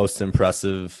one of the most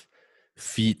impressive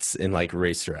feats in like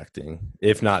race directing,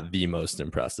 if not the most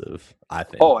impressive, I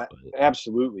think. Oh,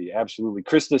 absolutely. Absolutely.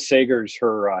 Krista Sager's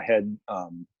her head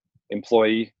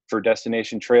employee for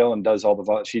Destination Trail and does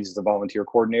she's the volunteer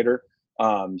coordinator.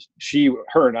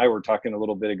 Her and I were talking a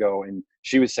little bit ago, and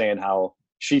she was saying how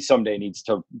she someday needs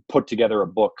to put together a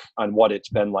book on what it's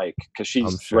been like, because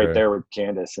she's right there with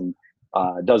Candace and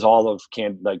does all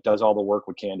the work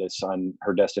with Candace on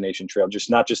her Destination Trail,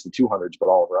 not just the 200s, but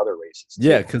all of her other races.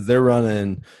 Yeah, because they're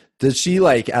running. Does she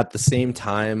like at the same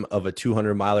time of a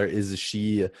 200 miler? Is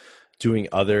she doing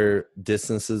other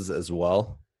distances as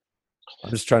well? I'm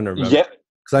just trying to remember. Yeah,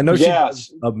 because I know she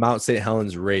does a Mount St.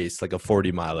 Helens race, like a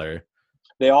 40 miler.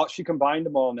 She combined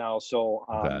them all now. So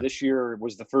this year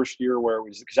was the first year where it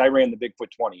was, because I ran the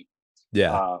Bigfoot 20.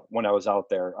 Yeah. When I was out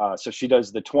there, so she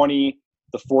does the 20.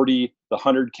 the 40, the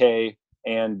 100K,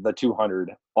 and the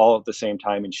 200 all at the same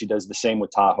time. And she does the same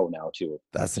with Tahoe now too.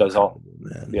 That's does incredible,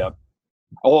 all, man. yeah.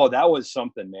 Oh, that was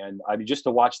something, man. I mean, just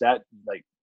to watch that, like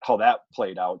how that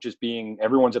played out, just being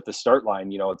everyone's at the start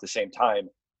line, at the same time,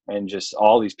 and just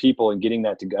all these people and getting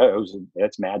that to go.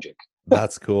 That's magic.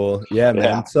 That's cool. Yeah,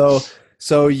 man. Yeah.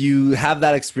 So you have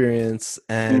that experience,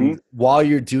 and while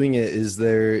you're doing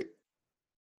it,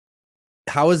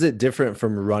 how is it different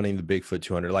from running the Bigfoot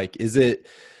 200? Like,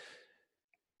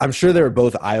 I'm sure they were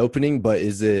both eye-opening, but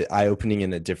is it eye-opening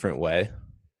in a different way?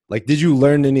 Like, did you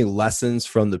learn any lessons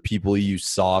from the people you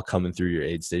saw coming through your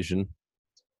aid station?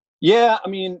 Yeah, I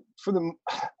mean,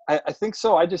 I think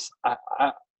so. I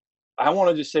want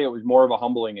to just say it was more of a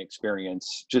humbling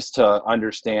experience, just to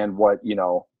understand what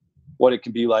it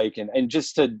can be like, and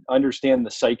just to understand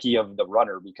the psyche of the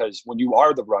runner, because when you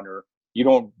are the runner, you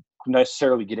don't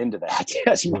necessarily get into that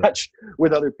as much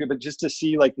with other people, but just to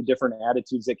see like the different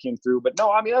attitudes that came through. But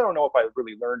no, I mean, I don't know if I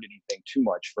really learned anything too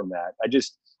much from that. I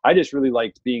just really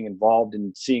liked being involved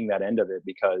and seeing that end of it,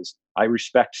 because I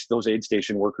respect those aid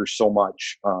station workers so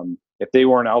much. If they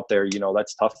weren't out there,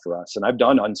 that's tough for us. And I've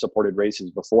done unsupported races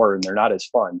before, and they're not as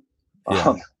fun.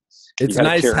 Yeah. It's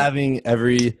nice having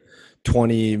every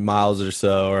 20 miles or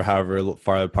so, or however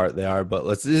far apart they are, but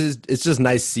it's just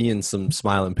nice seeing some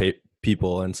smiling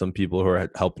people and some people who are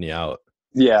helping you out.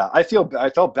 Yeah, I felt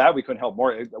bad we couldn't help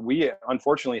more. We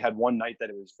unfortunately had one night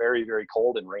that it was very, very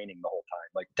cold and raining the whole time,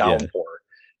 like downpour.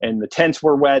 Yeah. And the tents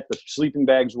were wet, the sleeping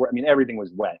bags were, everything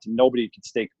was wet. Nobody could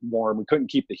stay warm. We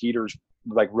couldn't keep the heaters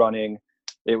like running.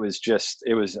 It was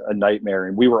a nightmare.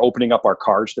 And we were opening up our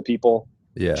cars to people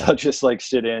to just like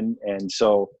sit in. And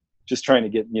so just trying to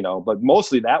get, but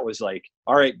mostly that was like,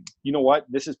 all right, you know what?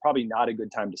 This is probably not a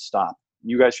good time to stop.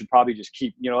 You guys should probably just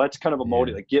keep, that's kind of a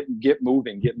motive, like get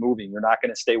moving. You're not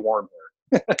going to stay warm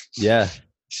here. Yeah.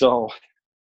 So.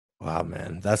 Wow,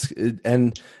 man.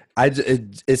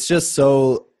 It's just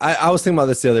so, I was thinking about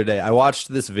this the other day. I watched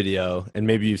this video, and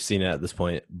maybe you've seen it at this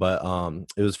point, but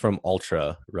it was from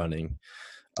Ultra Running,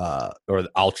 or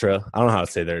Ultra. I don't know how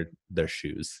to say their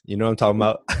shoes. You know what I'm talking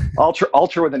about?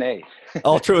 Ultra with an A.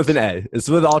 Ultra with an A. It's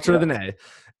with Ultra with an A.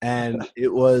 And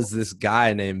it was this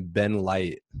guy named Ben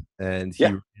Light, and he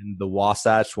ran the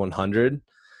Wasatch 100,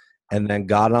 and then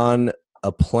got on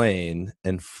a plane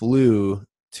and flew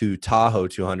to Tahoe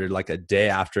 200 like a day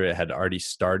after it had already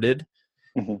started,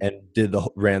 and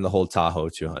ran the whole Tahoe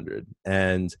 200.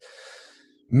 And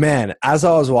man, as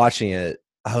I was watching it,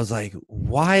 I was like,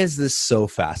 why is this so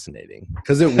fascinating?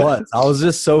 Because it was. I was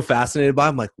just so fascinated by it.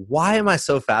 I'm like, why am I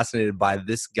so fascinated by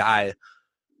this guy?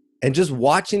 And just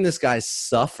watching this guy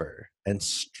suffer and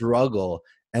struggle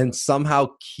and somehow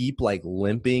keep like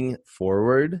limping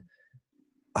forward.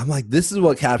 I'm like, this is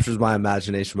what captures my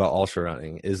imagination about ultra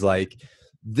running, is like,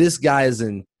 this guy is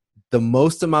in the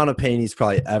most amount of pain he's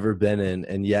probably ever been in,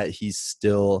 and yet he's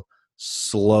still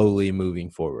slowly moving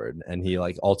forward. And he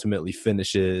like ultimately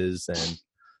finishes, and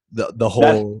the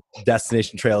whole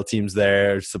destination trail team's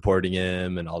there supporting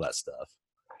him and all that stuff.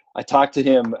 I talked to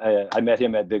him. I met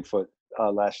him at Bigfoot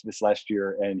this last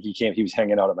year, and he was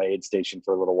hanging out at my aid station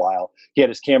for a little while. He had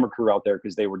his camera crew out there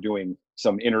because they were doing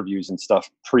some interviews and stuff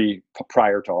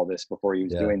prior to all this, before he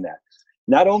was doing that.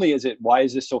 Not only why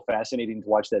is this so fascinating to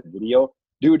watch that video,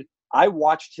 dude? I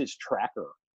watched his tracker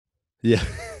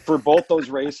for both those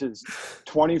races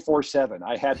 24/7.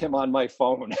 I had him on my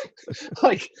phone,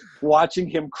 like watching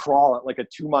him crawl at like a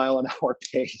 2-mile-an-hour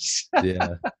pace.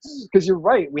 Yeah. Because you're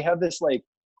right. We have this, like,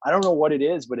 I don't know what it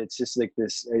is, but it's just like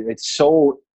this, it's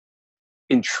so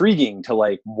intriguing to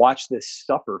like watch this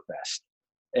suffer fest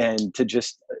and to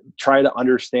just try to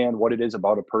understand what it is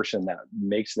about a person that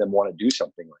makes them want to do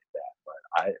something like that.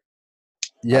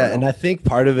 But and I think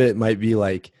part of it might be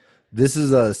like, this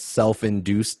is a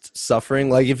self-induced suffering.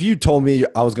 Like if you told me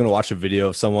I was going to watch a video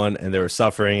of someone and they were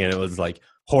suffering and it was like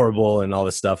horrible and all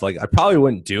this stuff, like I probably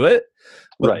wouldn't do it.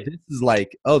 But this is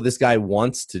like, oh, this guy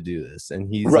wants to do this,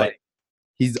 and he's like,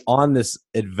 he's on this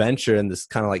adventure and this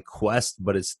kind of like quest,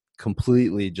 but it's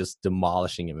completely just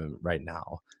demolishing him right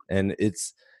now. And it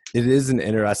is an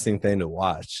interesting thing to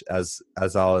watch. As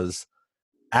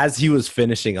he was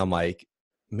finishing, I'm like,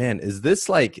 man, is this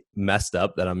like messed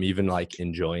up that I'm even like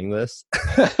enjoying this?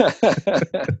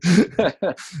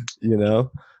 You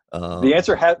know? The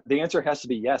answer has to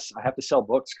be yes. I have to sell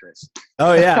books, Chris.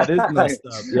 Oh yeah, it is messed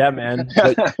up. Yeah, man.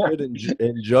 But you should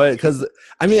enjoy it, because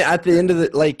I mean, at the end of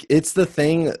it, like, it's the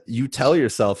thing you tell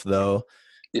yourself though.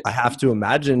 I have to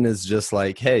imagine is just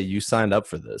like, hey, you signed up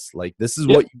for this. Like, this is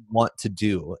what you want to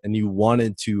do, and you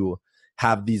wanted to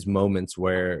have these moments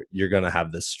where you're gonna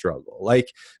have this struggle.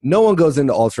 Like, no one goes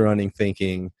into ultra running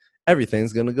thinking,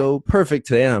 everything's gonna go perfect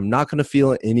today, and I'm not gonna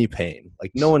feel any pain.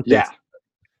 Like no one Yeah. thinks,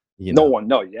 you No know. one,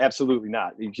 no, absolutely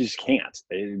not. You just can't.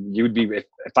 You would be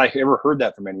if I ever heard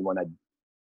that from anyone,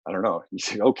 I don't know. You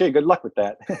say, okay, good luck with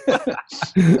that.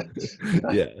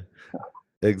 Yeah,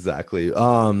 exactly.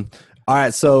 All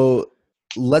right, so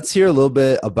let's hear a little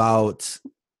bit about,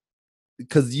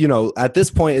 because at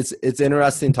this point it's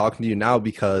interesting talking to you now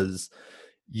because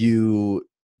you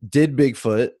did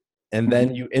Bigfoot and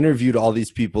then you interviewed all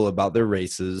these people about their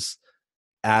races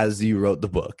as you wrote the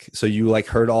book. So you like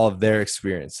heard all of their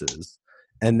experiences.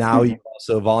 And now you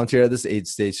also volunteer at this aid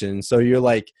station. So you're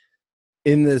like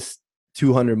in this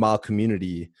 200-mile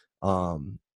community.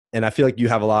 And I feel like you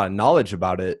have a lot of knowledge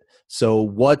about it. So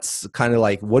what's kind of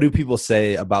like, what do people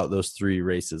say about those three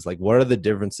races? Like, what are the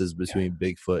differences between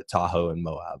Bigfoot, Tahoe, and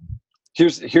Moab?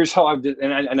 Here's how I've did,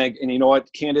 and you know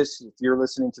what, Candace, if you're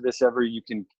listening to this ever, you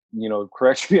can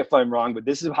correct me if I'm wrong, but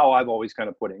this is how I've always kind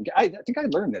of put it. And I think I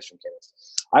learned this from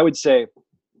Candace. I would say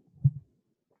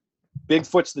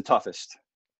Bigfoot's the toughest,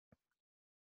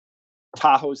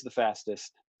 Tahoe's the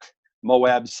fastest,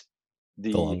 Moab's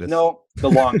The longest. the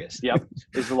longest. Yep,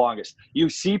 is the longest. You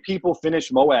see people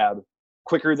finish Moab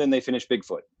quicker than they finish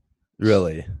Bigfoot.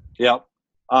 Really? Yep.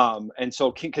 And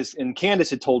so Candace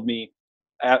had told me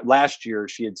last year,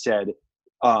 she had said,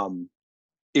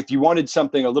 if you wanted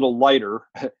something a little lighter,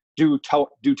 do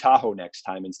Tahoe next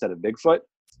time instead of Bigfoot.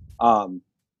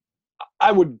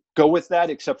 I would go with that,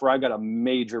 except for I've got a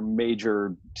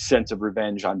major sense of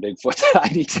revenge on Bigfoot that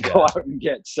I need to go out and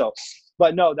get. So,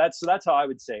 but no, that's how I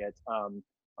would say it.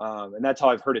 And that's how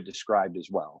I've heard it described as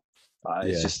well.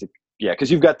 It's just, because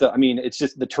you've got it's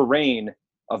just the terrain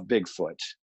of Bigfoot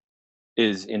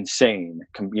is insane,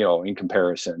 in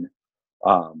comparison.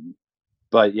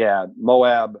 But yeah,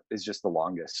 Moab is just the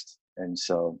longest. And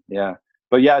so, yeah,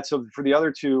 but yeah, so for the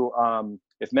other two,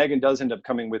 if Megan does end up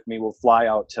coming with me, we'll fly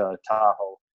out to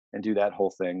Tahoe and do that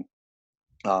whole thing.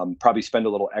 Probably spend a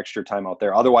little extra time out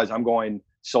there. Otherwise, I'm going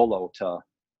solo to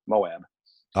Moab.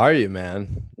 Are you,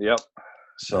 man? Yep.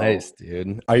 So nice,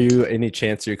 dude. Are you any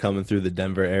chance you're coming through the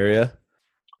Denver area?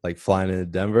 Like flying into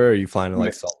Denver, or are you flying to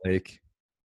like Salt Lake?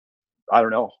 I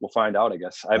don't know. We'll find out, I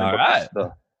guess. I haven't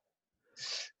booked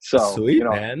so sweet,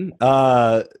 man.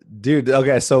 Dude,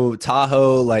 okay, so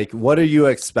Tahoe, like what are you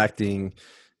expecting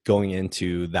going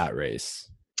into that race?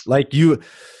 Like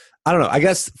I don't know. I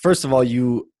guess first of all,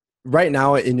 right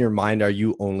now in your mind, are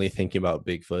you only thinking about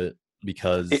Bigfoot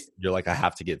because you're like, I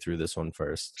have to get through this one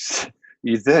first?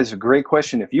 That is a great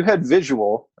question. If you had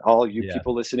visual, all you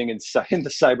people listening in the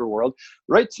cyber world,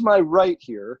 right to my right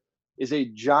here is a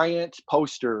giant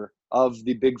poster of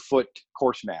the Bigfoot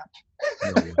course map.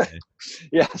 No way.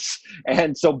 Yes.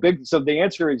 And so the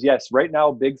answer is yes. Right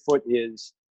now, Bigfoot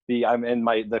is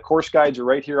the course guides are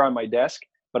right here on my desk,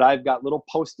 but I've got little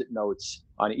Post-it notes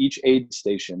on each aid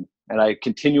station, and I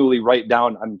continually write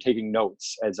down, I'm taking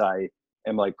notes as I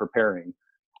am like preparing.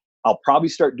 I'll probably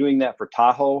start doing that for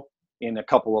Tahoe in a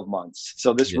couple of months.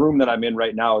 So this room that I'm in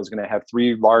right now is going to have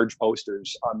 3 large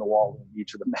posters on the wall in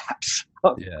each of the maps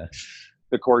of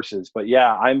the courses. But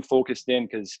yeah, I'm focused in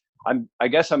because I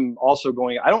guess I'm also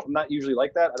going, I'm not usually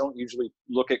like that. I don't usually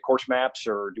look at course maps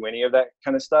or do any of that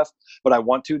kind of stuff, but I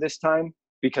want to this time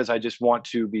because I just want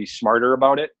to be smarter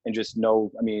about it and just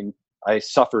know, I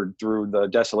suffered through the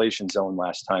desolation zone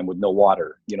last time with no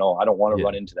water. I don't want to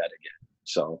run into that again.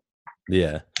 So,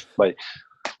 but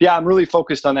yeah, I'm really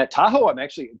focused on that. Tahoe, I'm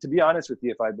actually, to be honest with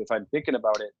you, if I'm thinking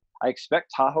about it, I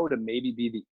expect Tahoe to maybe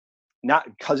be not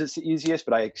because it's the easiest,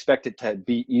 but I expect it to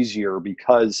be easier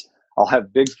because I'll have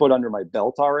Bigfoot under my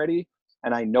belt already.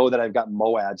 And I know that I've got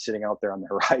Moab sitting out there on the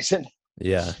horizon.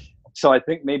 Yeah. So I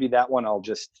think maybe that one I'll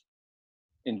just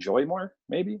enjoy more,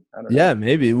 maybe. I don't know. Yeah,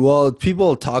 maybe. Well,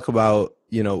 people talk about,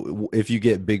 if you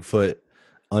get Bigfoot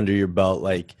under your belt,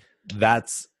 like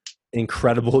that's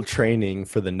incredible training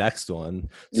for the next one.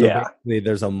 So basically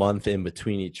there's a month in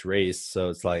between each race. So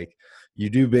it's like you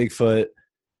do Bigfoot,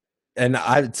 and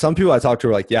some people I talked to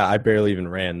are like, yeah, I barely even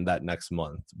ran that next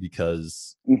month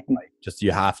because like just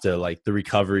you have to, like, the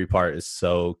recovery part is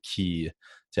so key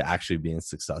to actually being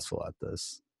successful at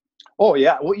this. Oh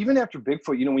yeah. Well, even after Bigfoot,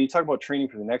 when you talk about training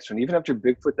for the next one, even after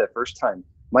Bigfoot that first time,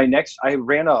 I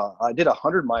did a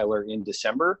 100-miler in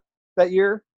December that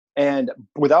year. And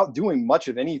without doing much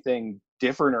of anything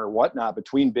different or whatnot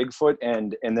between Bigfoot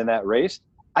and then that race,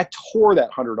 I tore that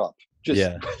 100 up, just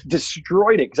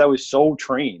destroyed it because I was so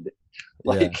trained.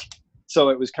 So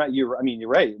it was kind of, you're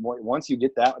right. Once you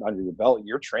get that under your belt,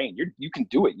 you're trained. You can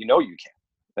do it. You can.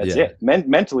 That's it.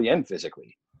 Mentally and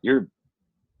physically, you're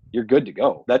good to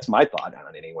go. That's my thought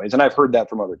on it anyways. And I've heard that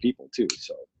from other people too.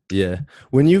 So Yeah.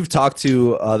 When you've talked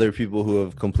to other people who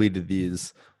have completed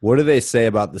these, what do they say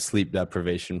about the sleep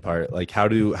deprivation part? Like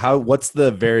what's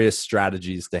the various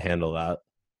strategies to handle that?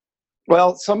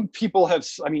 Well, some people have,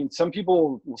 I mean, some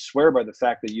people will swear by the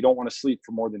fact that you don't want to sleep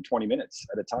for more than 20 minutes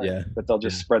at a time, Yeah. but they'll Yeah.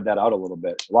 just spread that out a little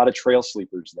bit. A lot of trail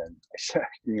sleepers then,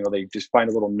 they just find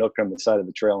a little nook on the side of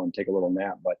the trail and take a little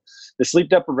nap. But the sleep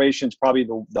deprivation is probably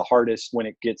the hardest when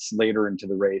it gets later into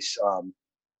the race.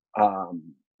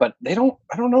 But I don't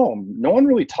know. No one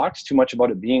really talks too much about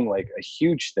it being like a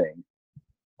huge thing.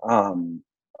 Um,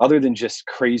 Other than just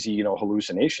crazy,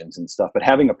 hallucinations and stuff. But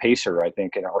having a pacer, I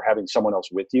think, or having someone else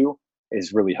with you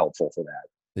is really helpful for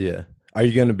that. Yeah. Are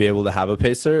you going to be able to have a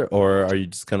pacer, or are you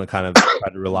just going to kind of try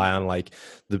to rely on like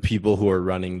the people who are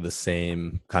running the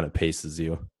same kind of pace as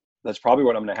you? That's probably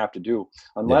what I'm going to have to do,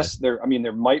 Yeah. unless there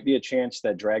might be a chance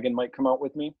that Dragon might come out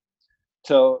with me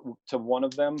to one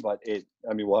of them, but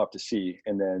we'll have to see.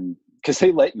 And then because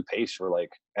they let you pace for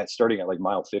like starting at like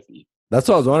mile 50. That's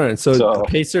what I was wondering. So a So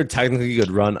pacer technically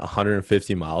could run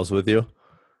 150 miles with you.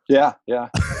 yeah.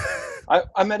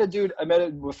 I met a dude.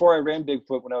 Before I ran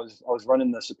Bigfoot when I was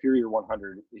running the Superior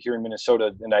 100 here in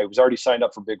Minnesota, and I was already signed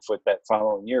up for Bigfoot that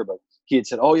following year. But he had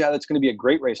said, "Oh yeah, that's going to be a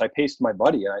great race." I paced my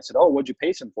buddy, and I said, "Oh, what'd you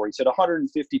pace him for?" He said,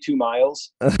 "152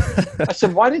 miles." I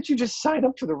said, "Why didn't you just sign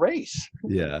up for the race?"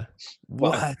 Yeah.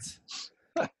 What?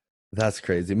 That's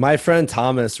crazy. My friend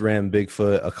Thomas ran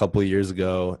Bigfoot a couple of years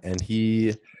ago, and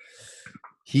he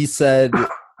said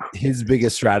his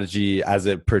biggest strategy as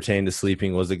it pertained to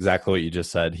sleeping was exactly what you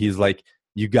just said. He's like,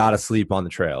 you got to sleep on the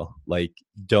trail. Like,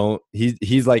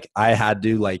 he's like, I had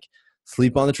to like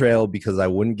sleep on the trail because I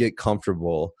wouldn't get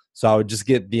comfortable. So I would just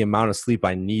get the amount of sleep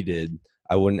I needed.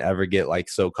 I wouldn't ever get like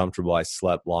so comfortable I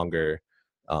slept longer.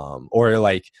 Or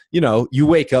like, you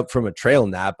wake up from a trail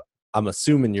nap. I'm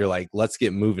assuming you're like, let's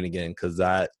get moving again because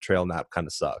that trail nap kind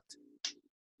of sucked.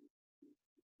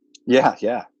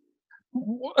 Yeah.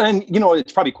 And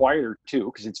it's probably quieter too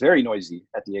because it's very noisy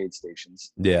at the aid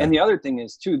stations. Yeah. And the other thing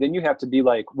is too, then you have to be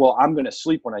like, well, I'm going to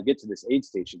sleep when I get to this aid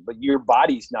station, but your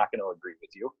body's not going to agree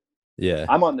with you. Yeah.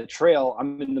 I'm on the trail.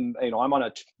 I'm on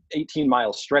a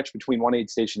 18-mile stretch between one aid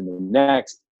station and the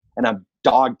next, and I'm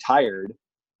dog tired.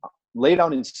 Lay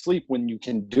down and sleep when you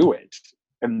can do it,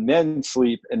 and then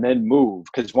sleep and then move.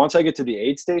 Because once I get to the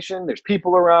aid station, there's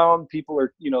people around. People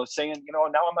are, saying, now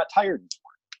I'm not tired anymore.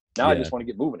 Now I just want to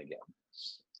get moving again.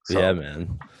 So, yeah,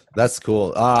 man, that's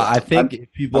cool. I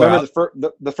think people. I remember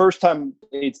the first time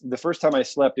I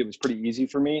slept, it was pretty easy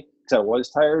for me because I was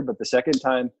tired. But the second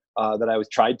time that I was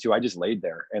tried to, I just laid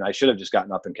there, and I should have just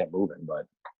gotten up and kept moving. But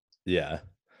yeah.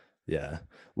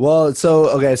 Well,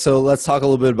 so let's talk a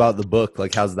little bit about the book.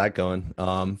 Like, how's that going?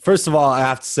 First of all, I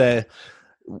have to say,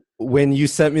 when you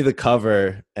sent me the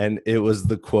cover and it was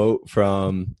the quote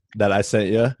from that I sent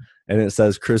you, and it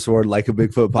says Chris Ward, like a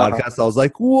Bigfoot podcast. I was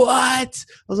like, what?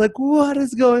 What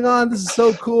is going on? This is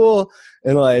so cool.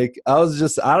 And like, I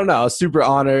don't know, I was super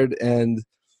honored. And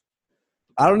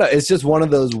I don't know, it's just one of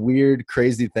those weird,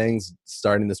 crazy things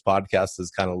starting this podcast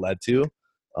has kind of led to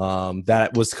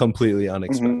that was completely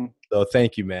unexpected. Mm-hmm. So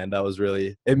thank you, man. That was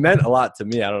it meant a lot to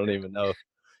me. I don't even know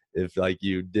if like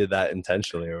you did that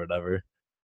intentionally or whatever.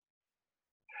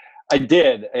 I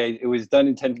did. It was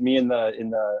done me in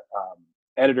the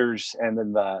editors and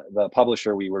then the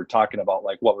publisher. We were talking about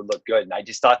like what would look good, and I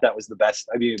just thought that was the best.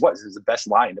 I mean, it was the best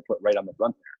line to put right on the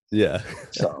front there. Yeah.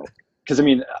 So, because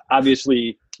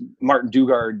obviously Martin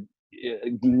Dugard,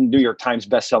 New York Times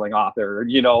bestselling author,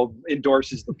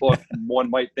 endorses the book. One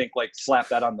might think like slap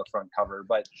that on the front cover,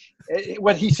 but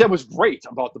what he said was great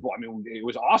about the book. I mean, it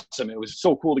was awesome. It was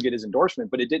so cool to get his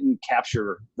endorsement, but it didn't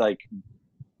capture like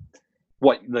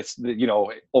what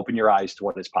open your eyes to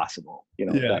what is possible,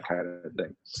 that kind of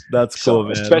thing. That's cool,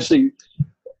 man. Especially,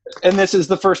 and this is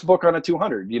the first book on a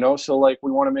 200, so like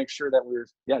we want to make sure that we're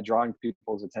drawing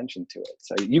people's attention to it.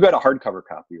 So you got a hardcover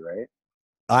copy, right?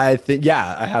 I think,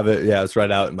 yeah, I have it. Yeah, it's right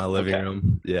out in my living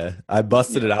room. Yeah, I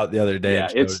busted it out the other day. Yeah,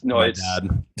 it's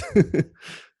dad.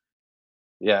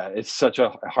 Yeah, it's such a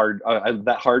hard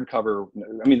that hardcover.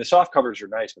 I mean, the soft covers are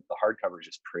nice, but the hardcover is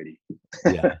just pretty.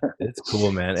 Yeah, it's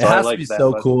cool, man. It has to be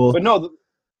so cool. But no,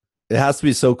 it has to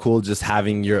be so cool just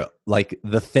having your like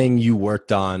the thing you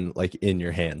worked on like in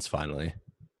your hands finally.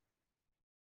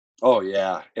 Oh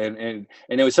yeah, and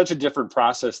it was such a different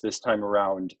process this time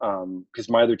around because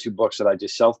my other two books that I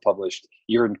just self-published,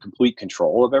 you're in complete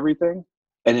control of everything.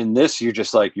 And in this, you're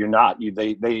just like, you're not.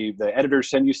 The editors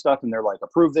send you stuff, and they're like,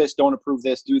 approve this, don't approve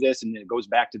this, do this, and then it goes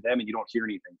back to them, and you don't hear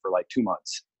anything for like 2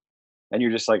 months. And you're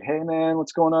just like, hey man,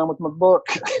 what's going on with my book?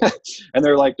 And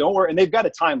they're like, don't worry. And they've got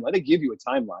a timeline. They give you a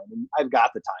timeline, and I've got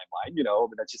the timeline,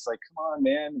 but it's just like, come on,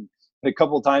 man. a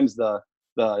couple of times the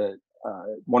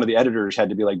one of the editors had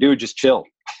to be like, dude, just chill.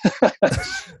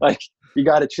 Like, you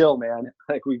got to chill, man.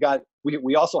 Like,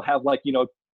 we also have, like,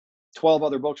 12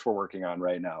 other books we're working on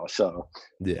right now. So,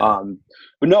 Yeah.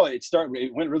 But no, it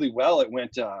went really well. It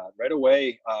went right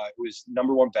away. It was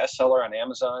 #1 bestseller on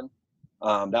Amazon.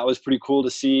 That was pretty cool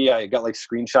to see. I got like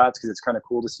screenshots because it's kind of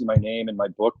cool to see my name and my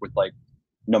book with like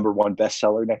 #1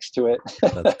 bestseller next to it.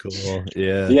 That's cool.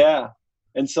 Yeah. Yeah.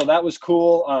 And so that was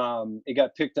cool. It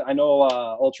got picked. I know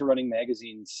Ultra Running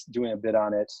Magazine's doing a bit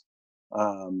on it,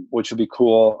 which will be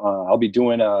cool. I'll be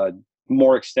doing a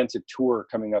more extensive tour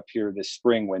coming up here this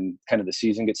spring when kind of the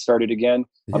season gets started again.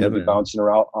 I'm going to be bouncing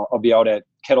around. I'll be out at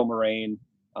Kettle Moraine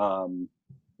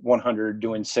 100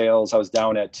 doing sales. I was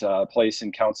down at a place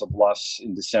in Council Bluffs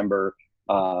in December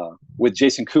with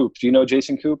Jason Koop. Do you know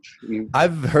Jason Koop?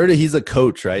 I've heard he's a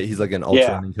coach, right? He's like an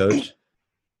ultra running coach.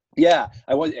 Yeah,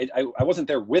 I wasn't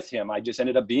there with him. I just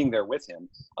ended up being there with him.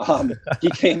 He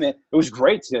came in. It was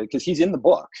great because he's in the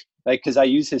book. Like, because I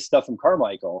use his stuff from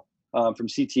Carmichael, from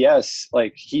CTS.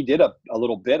 Like, he did a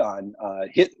little bit on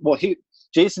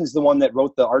Jason's the one that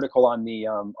wrote the article on the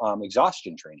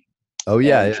exhaustion training. Oh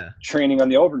yeah. Training on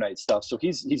the overnight stuff. So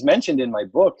he's mentioned in my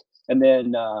book. And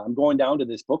then I'm going down to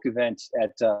this book event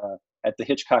at the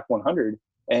Hitchcock 100,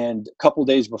 and a couple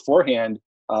days beforehand,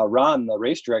 Ron, the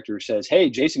race director, says, "Hey,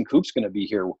 Jason Koop's going to be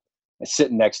here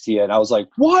sitting next to you." And I was like,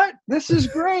 "What? This is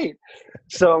great."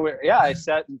 So yeah, I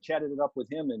sat and chatted it up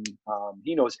with him, and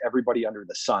he knows everybody under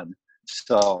the sun.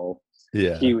 So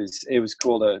yeah, it was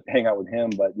cool to hang out with him.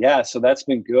 But yeah, so that's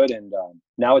been good. And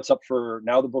now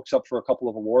the book's up for a couple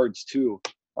of awards too,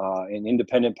 an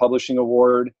independent publishing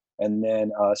award, and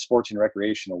then a sports and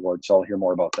recreation award. So I'll hear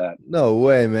more about that. No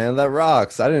way, man. That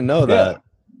rocks. I didn't know that.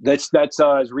 That's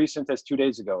as recent as 2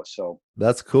 days ago. So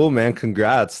that's cool, man.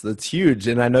 Congrats. That's huge.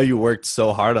 And I know you worked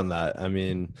so hard on that. I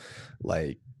mean,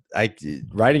 like,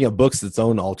 writing a book's its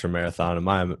own ultra marathon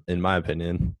in my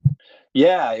opinion.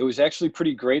 Yeah, it was actually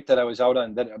pretty great that I was out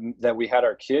on that we had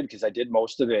our kid, because I did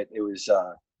most of it. It was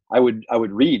I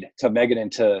would read to Megan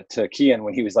and to Kian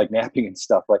when he was like napping and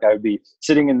stuff. Like, I would be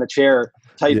sitting in the chair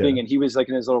typing, and he was like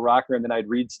in his little rocker, and then I'd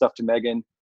read stuff to Megan,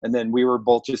 and then we were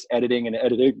both just editing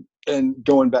and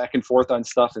going back and forth on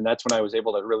stuff. And that's when I was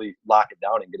able to really lock it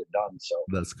down and get it done. So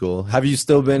that's cool. Have you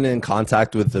still been in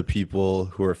contact with the people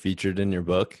who are featured in your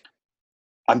book?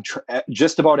 I'm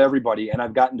just about everybody, and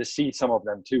I've gotten to see some of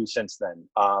them too since then.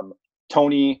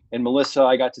 Tony and Melissa,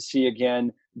 I got to see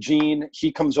again. Gene,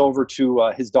 he comes over to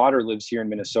his daughter lives here in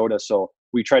Minnesota, so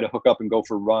we try to hook up and go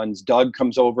for runs. Doug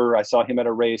comes over. I saw him at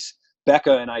a race.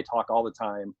 Becca and I talk all the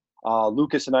time.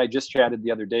 Lucas and I just chatted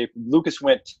the other day. Lucas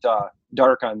went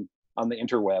dark on the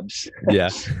interwebs. Yeah.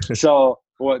 So,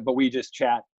 but we just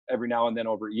chat every now and then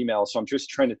over email. So I'm just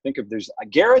trying to think if there's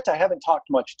Garrett. I haven't talked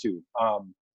much to.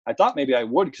 I thought maybe I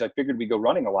would, because I figured we go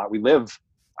running a lot.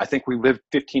 I think we live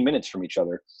 15 minutes from each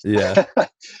other. Yeah.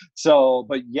 So,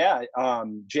 but yeah,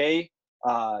 Jay,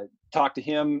 talk to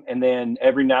him, and then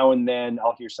every now and then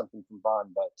I'll hear something from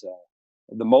Vaughn.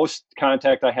 But the most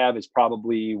contact I have is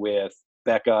probably with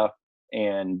Becca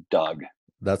and Doug.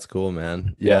 That's cool,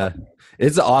 man. Yeah.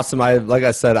 It's awesome. Like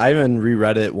I said, I even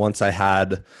reread it once I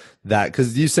had that,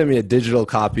 because you sent me a digital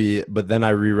copy, but then I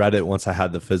reread it once I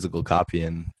had the physical copy,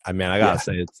 and I mean, I gotta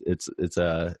say, it's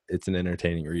an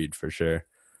entertaining read for sure.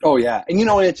 Oh yeah, and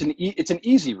it's an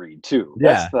easy read too.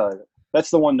 Yeah. That's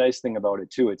the one nice thing about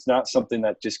it too. It's not something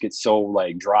that just gets so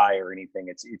like dry or anything.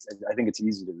 I think it's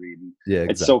easy to read. Yeah,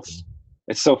 exactly.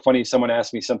 It's so funny. Someone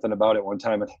asked me something about it one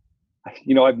time,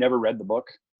 and I've never read the book.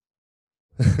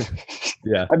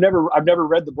 Yeah. I've never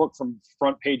read the book from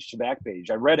front page to back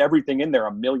page. I've read everything in there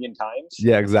a million times.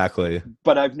 Yeah, exactly.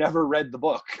 But I've never read the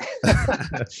book.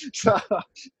 So,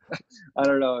 I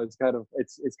don't know. It's kind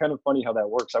of funny how that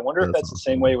works. I wonder if that's the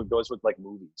same way it goes with like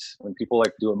movies, when people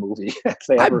like do a movie.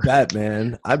 I bet,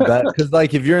 man. I bet, because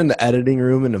like if you're in the editing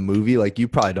room in a movie, like you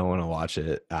probably don't want to watch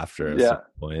it after a certain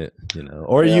point,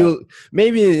 or you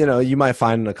maybe you might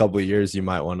find in a couple of years you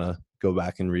might want to go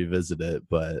back and revisit it,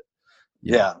 but.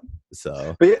 Yeah.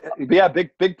 So, but yeah, big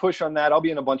push on that. I'll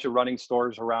be in a bunch of running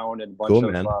stores around, and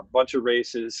a bunch of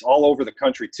races all over the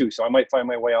country too. So I might find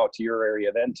my way out to your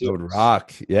area then too. It would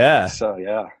rock. Yeah. So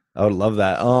yeah, I would love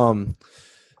that.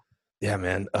 Yeah,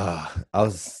 man.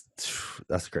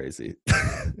 That's crazy.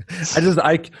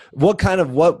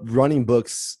 What running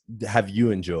books have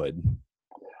you enjoyed?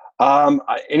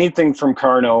 Anything from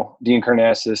Carno, Dean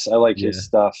Karnazes. I like his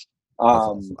stuff.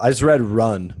 Awesome. I just read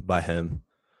Run by him.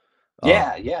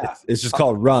 Yeah. It's just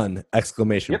called Run!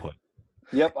 Exclamation point.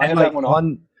 Yep, I have that one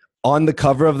on. on the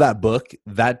cover of that book,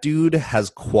 that dude has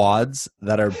quads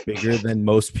that are bigger than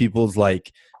most people's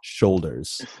like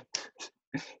shoulders.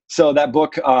 So that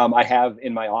book I have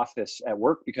in my office at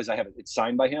work because I have it's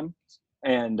signed by him,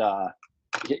 and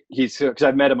he's because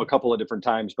I've met him a couple of different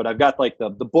times. But I've got like the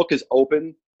book is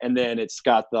open, and then it's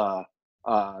got the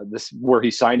this where he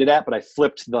signed it at. But I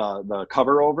flipped the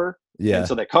cover over, Yeah. and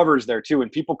so that cover is there too.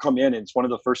 And people come in, and it's one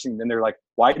of the first things. Then they're like,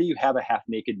 "Why do you have a half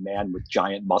naked man with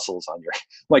giant muscles on your?"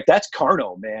 Like that's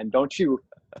carno, man. Don't you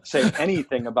say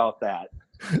anything about that.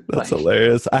 That's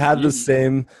hilarious. I had the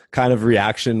same kind of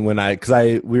reaction when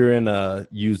we were in a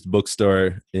used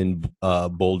bookstore in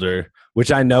Boulder,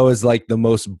 which I know is like the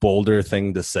most Boulder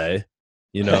thing to say,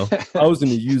 you know. I was in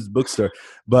a used bookstore,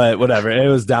 but whatever. It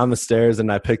was down the stairs,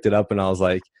 and I picked it up, and I was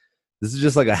like, this is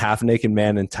just like a half naked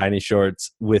man in tiny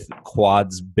shorts with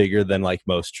quads bigger than like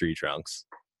most tree trunks.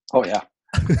 Oh yeah.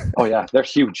 Oh yeah. They're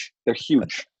huge. They're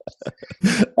huge.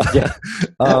 Yeah.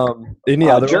 Any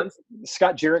other ones?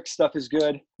 Scott Jerick's stuff is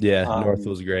good. Yeah, North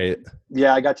was great.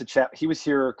 Yeah, I got to chat. He was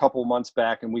here a couple months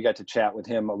back, and we got to chat with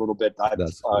him a little bit. I'm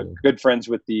cool. Good friends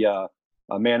with the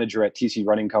manager at TC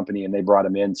Running Company, and they brought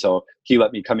him in, so he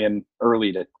let me come in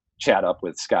early to chat up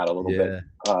with Scott a little bit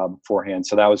beforehand.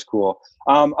 So that was cool.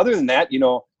 Other than that, you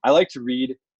know, I like to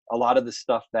read a lot of the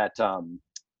stuff that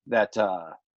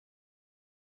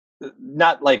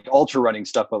not like ultra running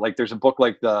stuff, but like there's a book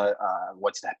like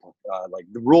what's that book? Like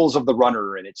The Rules of the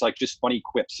Runner, and it's like just funny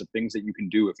quips of things that you can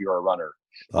do if you're a runner.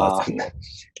 Cool.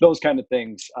 Those kind of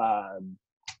things.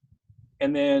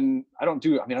 And then I don't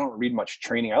read much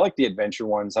training. I like the adventure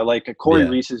ones. I like Corey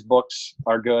Reese's books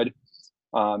are good.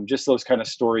 Just those kind of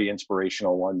story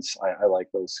inspirational ones. I like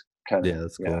those kind of. Yeah,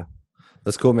 that's cool.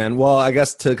 That's cool, man. Well, I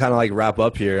guess to kind of like wrap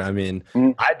up here, I mean,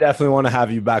 I definitely want to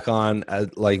have you back on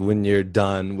like when you're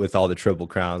done with all the Triple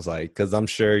Crowns, like, because I'm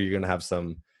sure you're going to have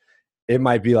it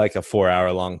might be like a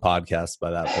 4-hour long podcast by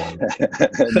that point.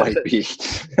 It might be.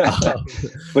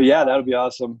 But yeah, that would be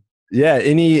awesome. Yeah.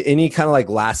 Any kind of like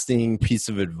lasting piece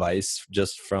of advice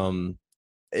just from,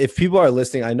 if people are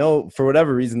listening, I know for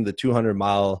whatever reason, the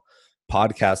 200-mile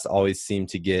podcasts always seem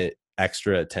to get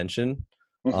extra attention.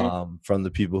 From the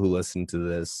people who listen to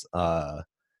this.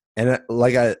 And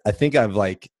like, I think I've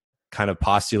like kind of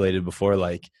postulated before,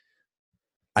 like,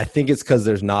 I think it's because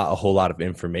there's not a whole lot of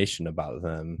information about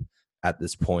them at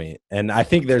this point. And I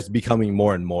think there's becoming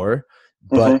more and more,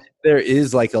 but there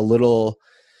is like a little,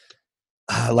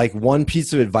 like one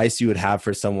piece of advice you would have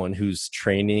for someone who's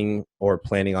training or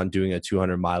planning on doing a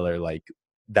 200 miler, like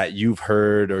that you've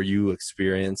heard or you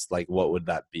experienced, like what would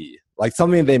that be? Like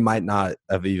something they might not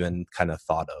have even kind of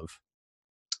thought of.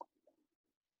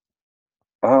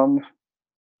 Oh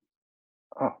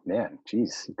man,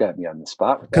 geez, you got me on the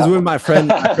spot. Because when my friend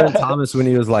Thomas, when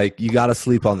he was like, "You got to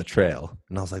sleep on the trail,"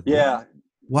 and I was like, "Yeah,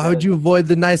 why would you avoid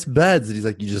the nice beds?" And he's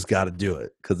like, "You just got to do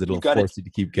it because it'll force you to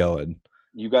keep going.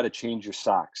 You got to change your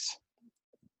socks."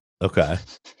 Okay.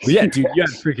 Well, yeah, dude, you had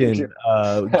freaking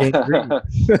gangrene.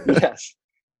 Yes,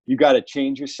 you got to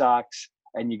change your socks.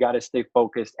 And you got to stay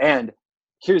focused. And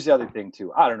here's the other thing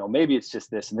too. I don't know. Maybe it's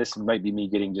just this, and this might be me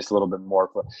getting just a little bit more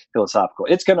philosophical.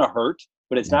 It's going to hurt,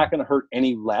 but it's not going to hurt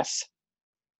any less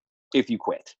if you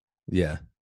quit. Yeah.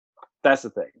 That's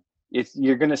the thing.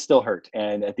 You're going to still hurt.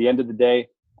 And at the end of the day,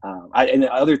 and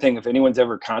the other thing, if anyone's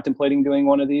ever contemplating doing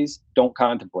one of these, don't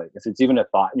contemplate. If it's even a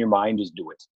thought in your mind, just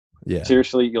do it. Yeah.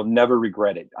 Seriously, you'll never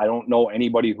regret it. I don't know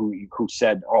anybody who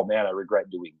said, "Oh man, I regret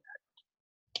doing that."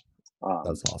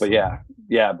 That's awesome. But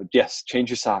but yes,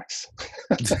 change your socks.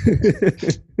 I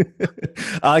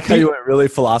like how you went really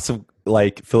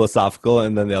philosophical,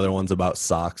 and then the other one's about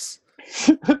socks.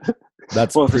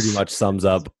 That's pretty much sums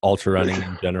up ultra running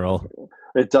in general.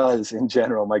 It does in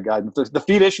general. My God, the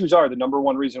feet issues are the number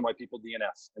one reason why people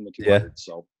DNF in the 200. Yeah.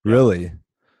 So really,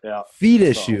 yeah, feet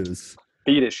issues.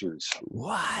 Feet issues.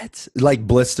 What? Like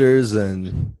blisters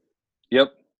and.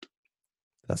 Yep.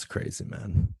 That's crazy,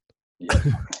 man. Yep.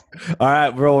 All right,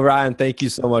 well, Ryan, thank you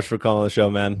so much for calling the show,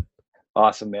 man.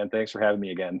 Awesome, man. Thanks for having me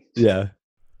again. Yeah.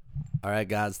 All right,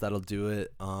 guys, that'll do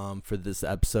it for this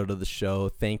episode of the show.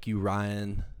 Thank you,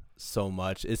 Ryan, so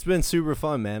much. It's been super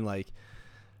fun, man. Like,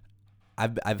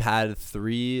 I've had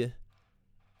 3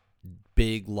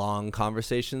 big, long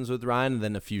conversations with Ryan, and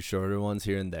then a few shorter ones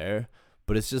here and there.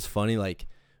 But it's just funny, like,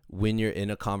 when you're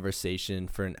in a conversation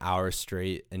for an hour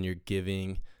straight and you're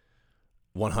giving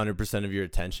 100% of your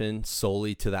attention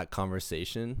solely to that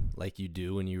conversation, like you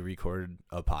do when you record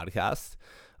a podcast,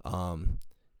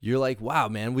 you're like, wow,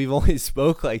 man, we've only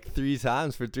spoke like 3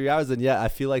 times for 3 hours, and yet I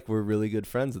feel like we're really good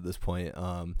friends at this point,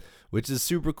 which is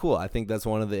super cool. I think that's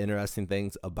one of the interesting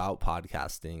things about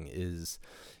podcasting is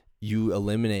you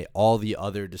eliminate all the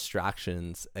other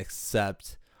distractions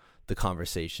except the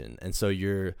conversation. And so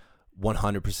you're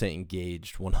 100%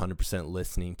 engaged, 100%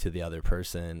 listening to the other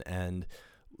person. And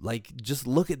like, just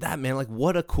look at that, man. Like,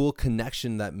 what a cool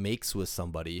connection that makes with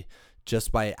somebody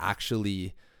just by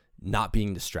actually not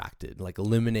being distracted, like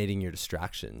eliminating your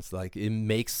distractions. Like, it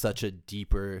makes such a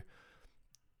deeper,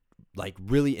 like,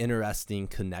 really interesting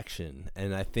connection.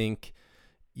 And I think,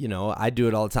 you know, I do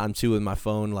it all the time too with my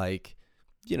phone. Like,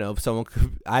 you know,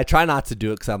 I try not to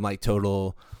do it because I'm like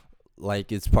total,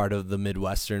 like, it's part of the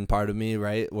Midwestern part of me,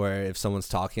 right? Where if someone's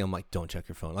talking, I'm like, don't check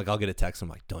your phone. Like, I'll get a text, I'm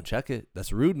like, don't check it.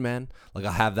 That's rude, man. Like,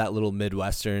 I have that little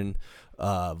Midwestern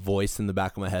voice in the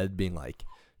back of my head being like,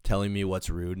 telling me what's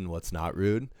rude and what's not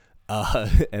rude.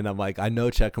 And I'm like, I know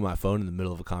checking my phone in the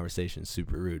middle of a conversation is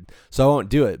super rude, so I won't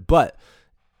do it. But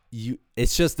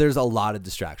it's just, there's a lot of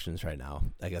distractions right now,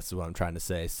 I guess is what I'm trying to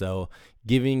say. So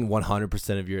giving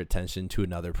 100% of your attention to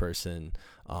another person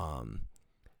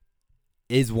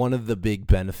is one of the big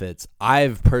benefits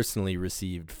I've personally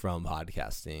received from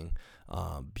podcasting,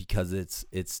 because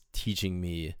it's teaching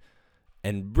me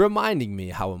and reminding me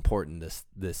how important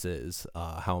this is,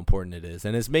 how important it is,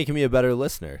 and it's making me a better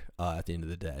listener at the end of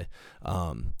the day.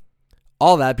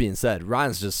 All that being said,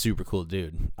 Ryan's just super cool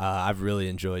dude. I've really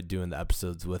enjoyed doing the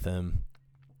episodes with him.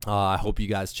 I hope you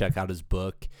guys check out his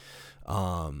book.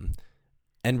 And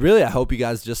really, I hope you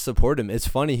guys just support him. It's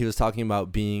funny, he was talking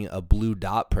about being a blue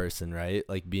dot person, right?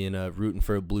 Like being rooting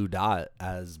for a blue dot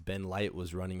as Ben Light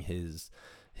was running his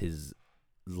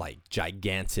like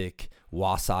gigantic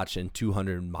Wasatch and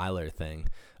 200 miler thing.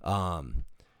 And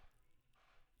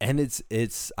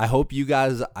it's I hope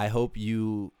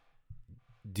you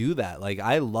do that. Like,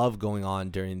 I love going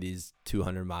on during these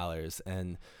 200 milers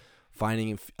and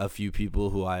finding a few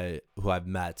people who I've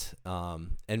met,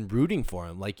 and rooting for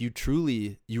them. Like, you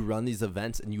run these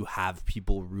events and you have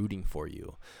people rooting for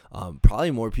you,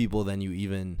 probably more people than you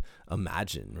even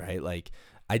imagine, right? Like,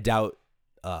 I doubt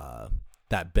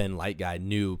that Ben Light guy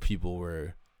knew people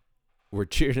were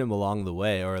cheering him along the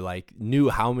way, or like knew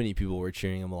how many people were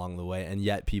cheering him along the way, and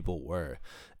yet people were.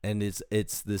 And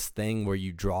it's this thing where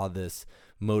you draw this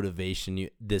motivation,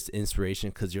 this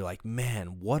inspiration, because you're like,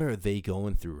 man, what are they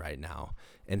going through right now?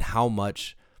 And how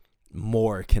much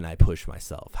more can I push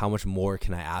myself? How much more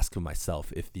can I ask of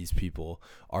myself if these people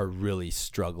are really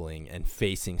struggling and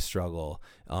facing struggle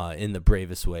in the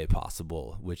bravest way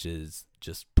possible, which is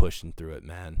just pushing through it,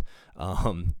 man.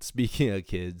 Speaking of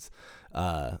kids,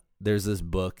 there's this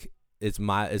book. It's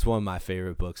one of my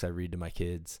favorite books I read to my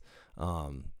kids.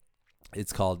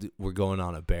 It's called We're Going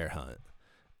on a Bear Hunt.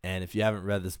 And if you haven't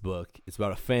read this book, it's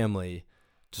about a family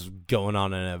just going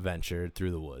on an adventure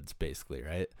through the woods, basically,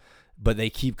 right? But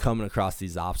they keep coming across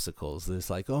these obstacles.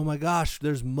 It's like, oh my gosh,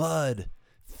 there's mud,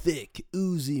 thick,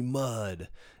 oozy mud.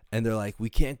 And they're like, we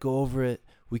can't go over it.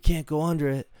 We can't go under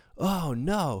it. Oh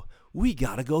no, we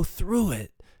got to go through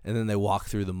it. And then they walk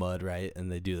through the mud, right?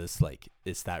 And they do this, like,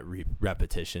 it's that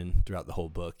repetition throughout the whole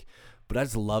book. But I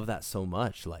just love that so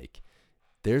much. Like,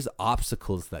 there's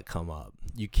obstacles that come up.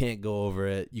 You can't go over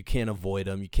it. You can't avoid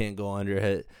them. You can't go under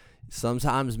it.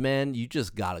 Sometimes, man, you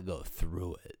just got to go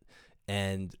through it.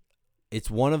 And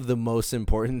it's one of the most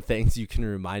important things you can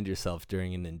remind yourself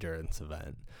during an endurance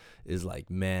event is like,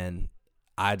 man,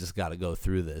 I just got to go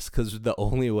through this, because the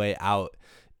only way out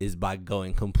is by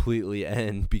going completely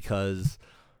in, because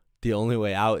the only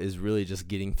way out is really just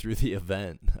getting through the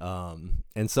event.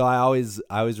 And so I always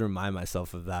remind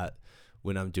myself of that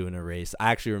when I'm doing a race.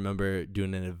 I actually remember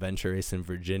doing an adventure race in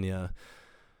Virginia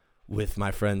with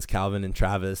my friends Calvin and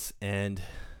Travis, and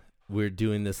we're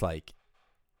doing this like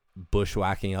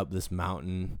bushwhacking up this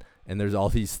mountain, and there's all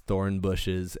these thorn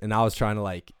bushes, and I was trying to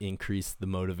like increase the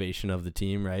motivation of the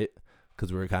team, right?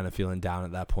 Because we were kind of feeling down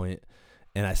at that point.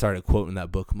 And I started quoting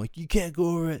that book. I'm like, you can't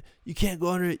go over it. You can't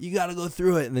go under it. You got to go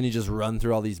through it. And then you just run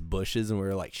through all these bushes, and we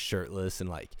were like shirtless. And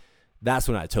like, that's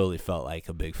when I totally felt like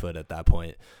a Bigfoot at that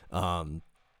point. And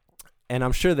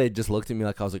I'm sure they just looked at me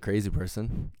like I was a crazy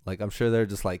person. Like, I'm sure they're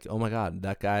just like, oh my God,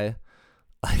 that guy,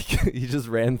 like, he just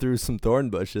ran through some thorn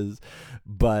bushes.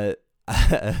 But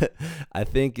I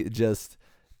think just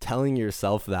telling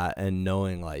yourself that and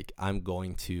knowing like, I'm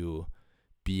going to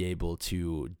be able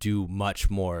to do much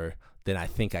more than I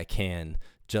think I can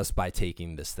just by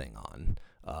taking this thing on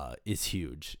is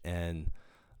huge. And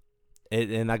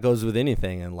that goes with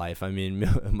anything in life. I mean,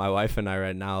 my wife and I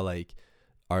right now, like,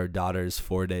 our daughter's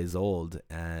 4 days old,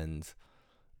 and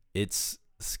it's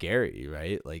scary,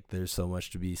 right? Like, there's so much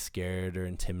to be scared or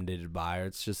intimidated by, or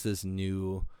it's just this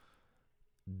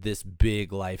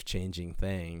big life-changing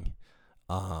thing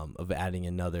of adding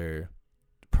another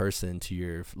person to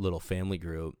your little family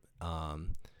group.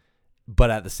 but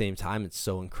at the same time, it's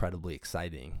so incredibly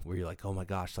exciting where you're like, oh my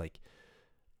gosh, like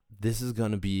this is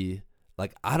going to be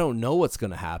like, I don't know what's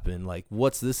going to happen. Like,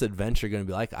 what's this adventure going to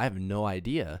be like? I have no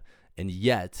idea. And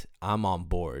yet I'm on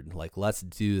board. Like, let's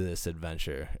do this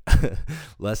adventure.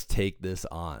 Let's take this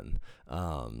on.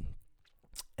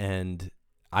 And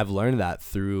I've learned that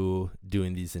through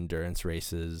doing these endurance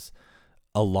races,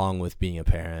 along with being a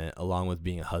parent, along with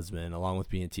being a husband, along with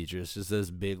being a teacher. It's just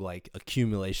this big like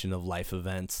accumulation of life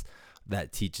events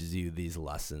that teaches you these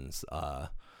lessons,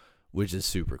 which is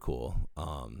super cool.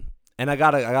 And I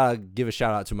gotta give a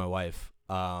shout out to my wife.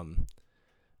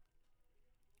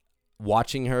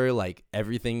 Watching her, like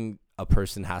everything a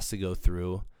person has to go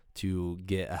through to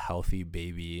get a healthy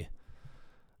baby,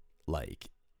 like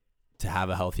to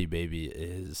have a healthy baby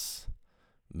is,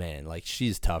 man, like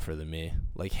she's tougher than me,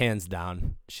 like hands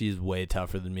down. She's way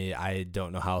tougher than me. I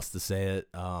don't know how else to say it.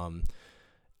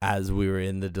 As we were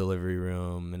in the delivery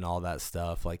room and all that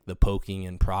stuff, like the poking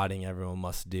and prodding everyone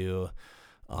must do.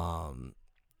 And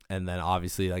then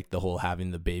obviously like the whole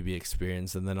having the baby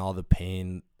experience and then all the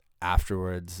pain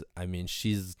afterwards. I mean,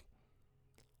 she's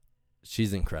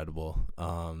incredible.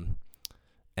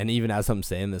 And even as I'm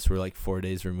saying this, we're like 4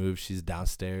 days removed. She's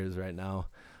downstairs right now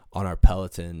on our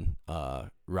Peloton,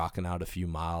 rocking out a few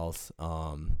miles,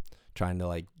 trying to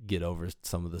like get over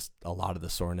a lot of the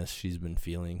soreness she's been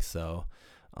feeling. So,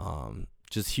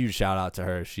 just huge shout out to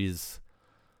her.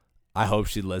 I hope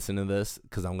she'd listen to this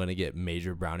because I'm going to get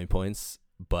major brownie points,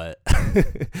 but,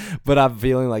 but I'm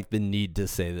feeling like the need to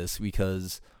say this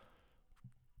because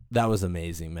that was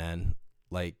amazing, man.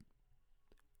 Like,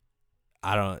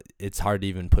 it's hard to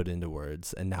even put into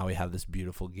words. And now we have this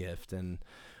beautiful gift. And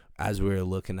as we were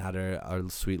looking at our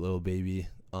sweet little baby,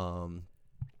 we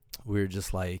were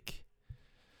just like,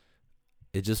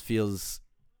 it just feels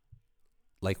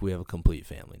like we have a complete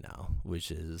family now,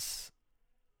 which is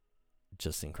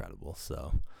just incredible.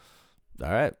 So,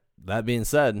 all right. That being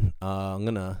said, I'm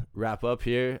going to wrap up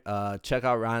here. Check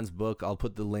out Ryan's book. I'll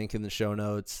put the link in the show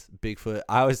notes. Bigfoot.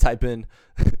 I always type in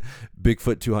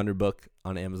Bigfoot 200 book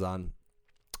on Amazon,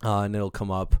 and it'll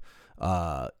come up.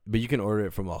 But you can order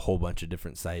it from a whole bunch of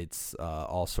different sites,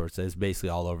 all sorts. It's basically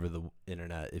all over the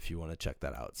internet if you want to check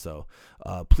that out. So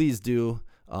please do.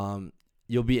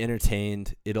 You'll be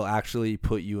entertained. It'll actually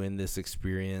put you in this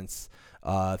experience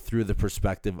through the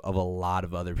perspective of a lot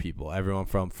of other people. Everyone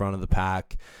from front of the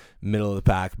pack, middle of the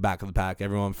pack, back of the pack.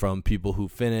 Everyone from people who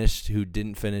finished, who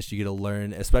didn't finish. You get to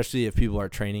learn, especially if people are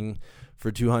training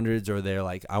for 200s or they're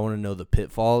like, I want to know the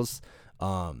pitfalls.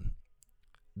 The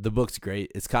book's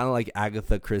great. It's kind of like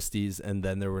Agatha Christie's And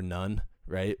Then There Were None,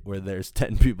 right? Where there's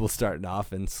 10 people starting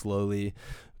off and slowly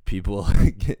people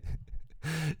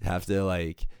have to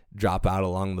like drop out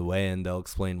along the way, and they'll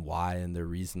explain why and their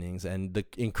reasonings. And the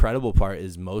incredible part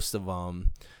is most of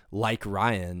them, like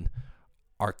Ryan,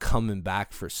 are coming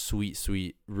back for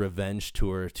sweet Revenge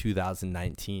Tour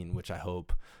 2019, which I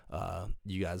hope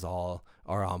you guys all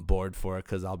are on board for,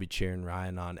 because I'll be cheering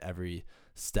Ryan on every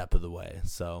step of the way.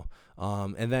 So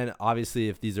and then obviously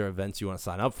if these are events you want to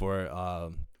sign up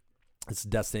for, it's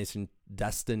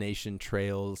Destination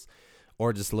Trails,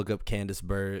 or just look up Candace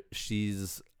Burt.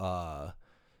 She's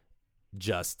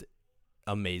just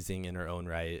amazing in her own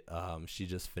right. She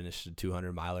just finished a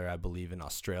 200 miler, I believe, in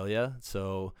Australia,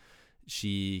 so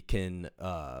she can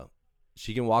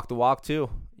walk the walk too,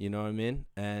 you know what I mean?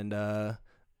 And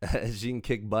she can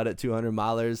kick butt at 200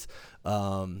 milers,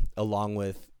 along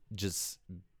with just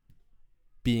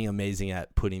being amazing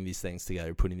at putting these things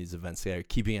together, putting these events together,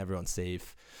 keeping everyone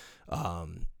safe,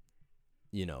 helping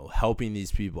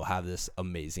these people have this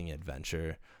amazing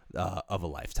adventure of a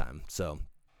lifetime. So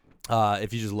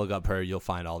if you just look up her, you'll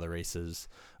find all the races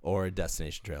or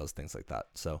Destination Trails, things like that.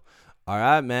 So, all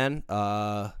right, man.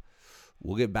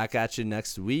 We'll get back at you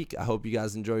next week. I hope you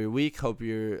guys enjoy your week. Hope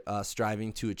you're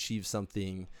striving to achieve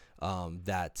something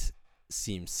that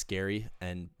seems scary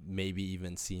and maybe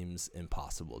even seems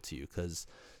impossible to you, because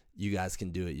you guys can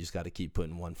do it. You just got to keep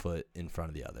putting one foot in front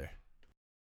of the other.